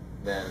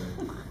 then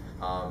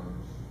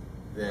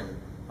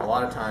a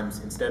lot of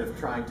times, instead of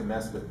trying to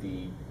mess with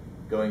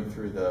going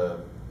through the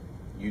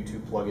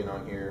YouTube plugin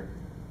on here,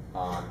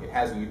 it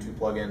has a YouTube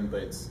plugin,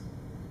 but it's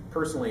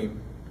personally,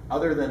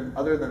 other than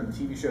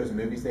TV shows and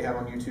movies they have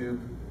on YouTube,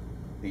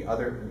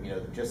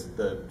 just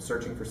the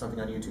searching for something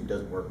on YouTube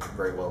doesn't work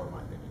very well in my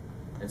opinion.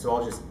 And so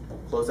I'll just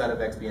close out of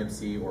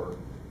XBMC, or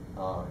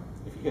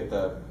if you hit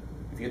the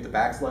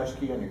backslash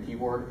key on your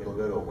keyboard, it'll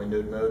go to a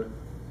windowed mode,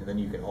 and then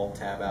you can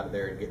Alt-Tab out of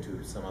there and get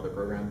to some other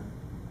program.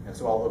 And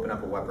so I'll open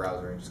up a web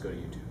browser and just go to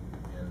YouTube.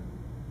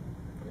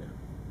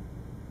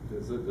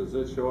 And Does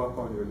it show up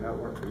on your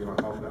network, or your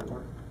home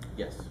network?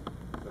 Yes.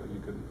 So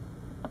you can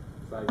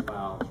save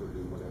files or do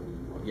whatever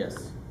you want.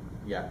 Yes.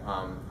 Yeah.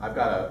 I've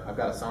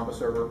got a Samba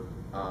server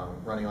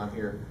running on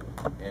here,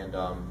 and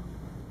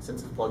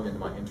since it's plugged into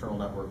my internal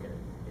network,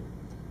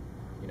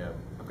 and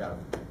I've got a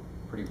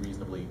pretty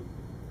reasonably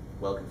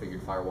well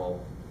configured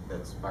firewall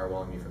that's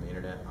firewalling me from the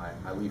internet.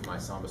 I leave my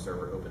Samba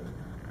server open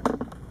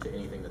to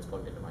anything that's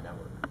plugged into my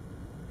network.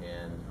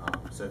 And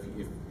so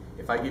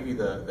if I give you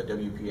the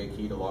WPA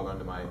key to log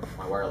onto my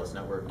wireless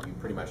network, you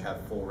pretty much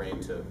have full reign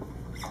to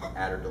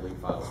add or delete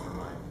files from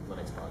my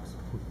Linux box.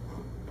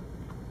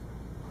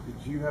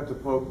 Did you have to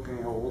poke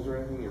any holes or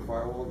anything in your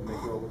firewall to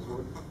make all this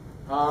work?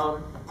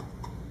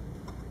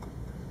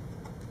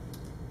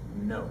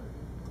 No.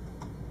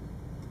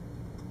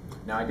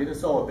 Now I did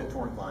install a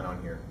BitTorrent client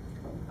on here,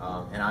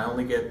 and I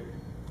only get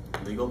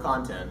legal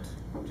content.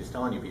 I'm just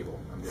telling you people.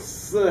 I'm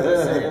just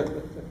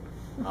saying.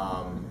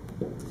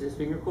 It's just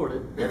being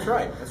recorded. That's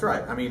right. That's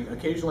right. I mean,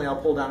 occasionally I'll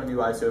pull down a new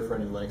ISO for a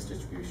new Linux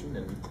distribution,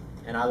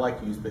 and I like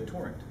to use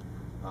BitTorrent.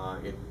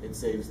 It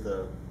saves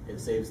the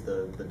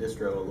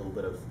distro a little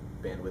bit of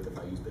bandwidth if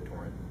I use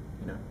BitTorrent,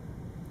 you know.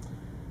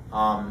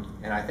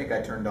 And I think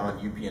I turned on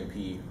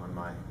UPnP on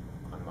my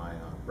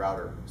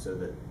router so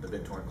that the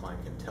BitTorrent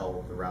client can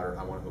tell the router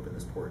I want to open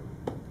this port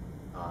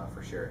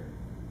for sharing.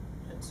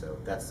 And so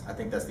I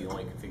think that's the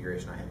only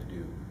configuration I had to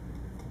do,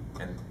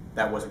 and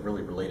that wasn't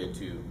really related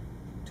to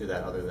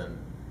that other than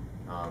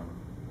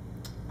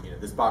you know,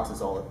 this box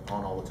is on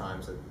all the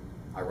time, so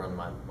I run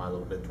my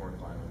little BitTorrent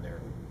client on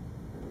there.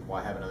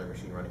 Why have another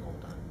machine running all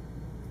the time?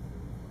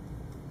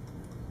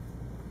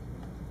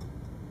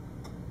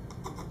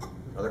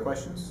 Other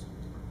questions?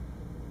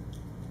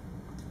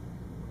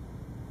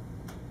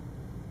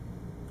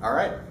 All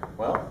right,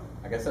 well,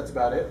 I guess that's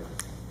about it.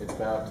 It's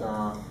about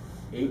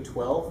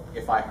 8:12.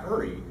 If I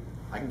hurry,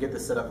 I can get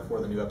this set up before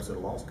the new episode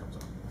of Lost comes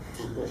on.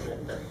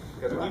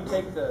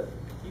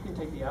 You can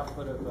take the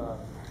output of the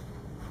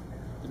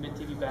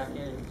MythTV back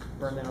in and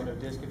burn that on their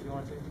disk if you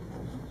want to.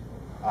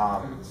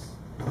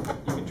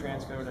 You can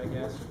transcode, I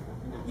guess.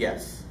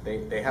 Yes,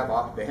 they have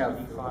file.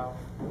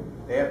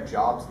 They have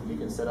jobs that you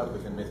can set up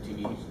within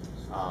MythTV,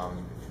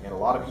 and a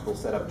lot of people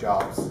set up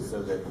jobs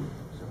so that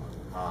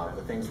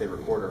the things they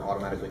record are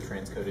automatically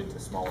transcoded to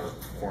smaller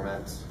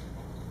formats.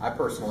 I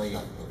personally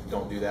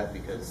don't do that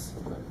because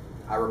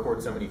I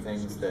record so many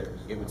things that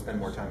it would spend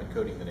more time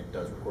encoding than it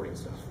does recording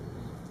stuff.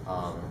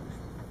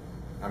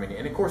 I mean,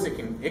 and of course it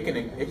can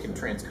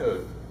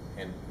transcode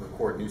and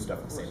record new stuff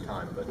at the same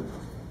time, but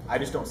I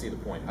just don't see the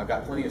point. I've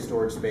got plenty of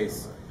storage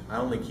space. I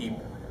only keep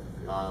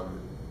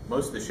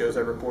most of the shows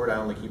I record. I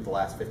only keep the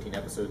last 15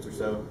 episodes or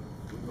so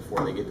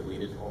before they get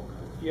deleted.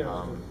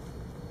 Yeah.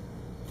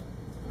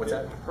 What's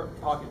that?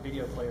 Pocket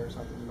video player or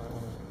something. You might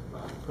want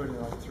to put in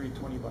like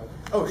 320 by.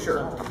 Oh,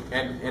 sure.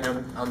 And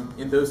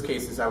in those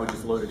cases, I would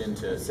just load it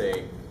into,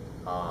 say,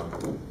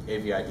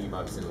 AVI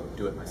debugs and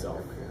do it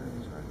myself.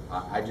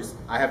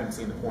 I haven't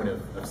seen the point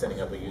of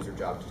setting up a user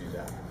job to do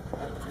that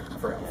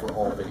for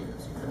all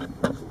videos.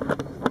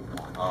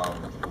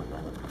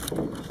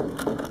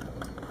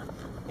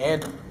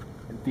 And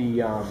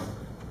the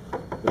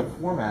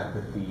format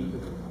that the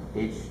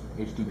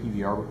HD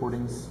PVR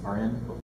recordings are in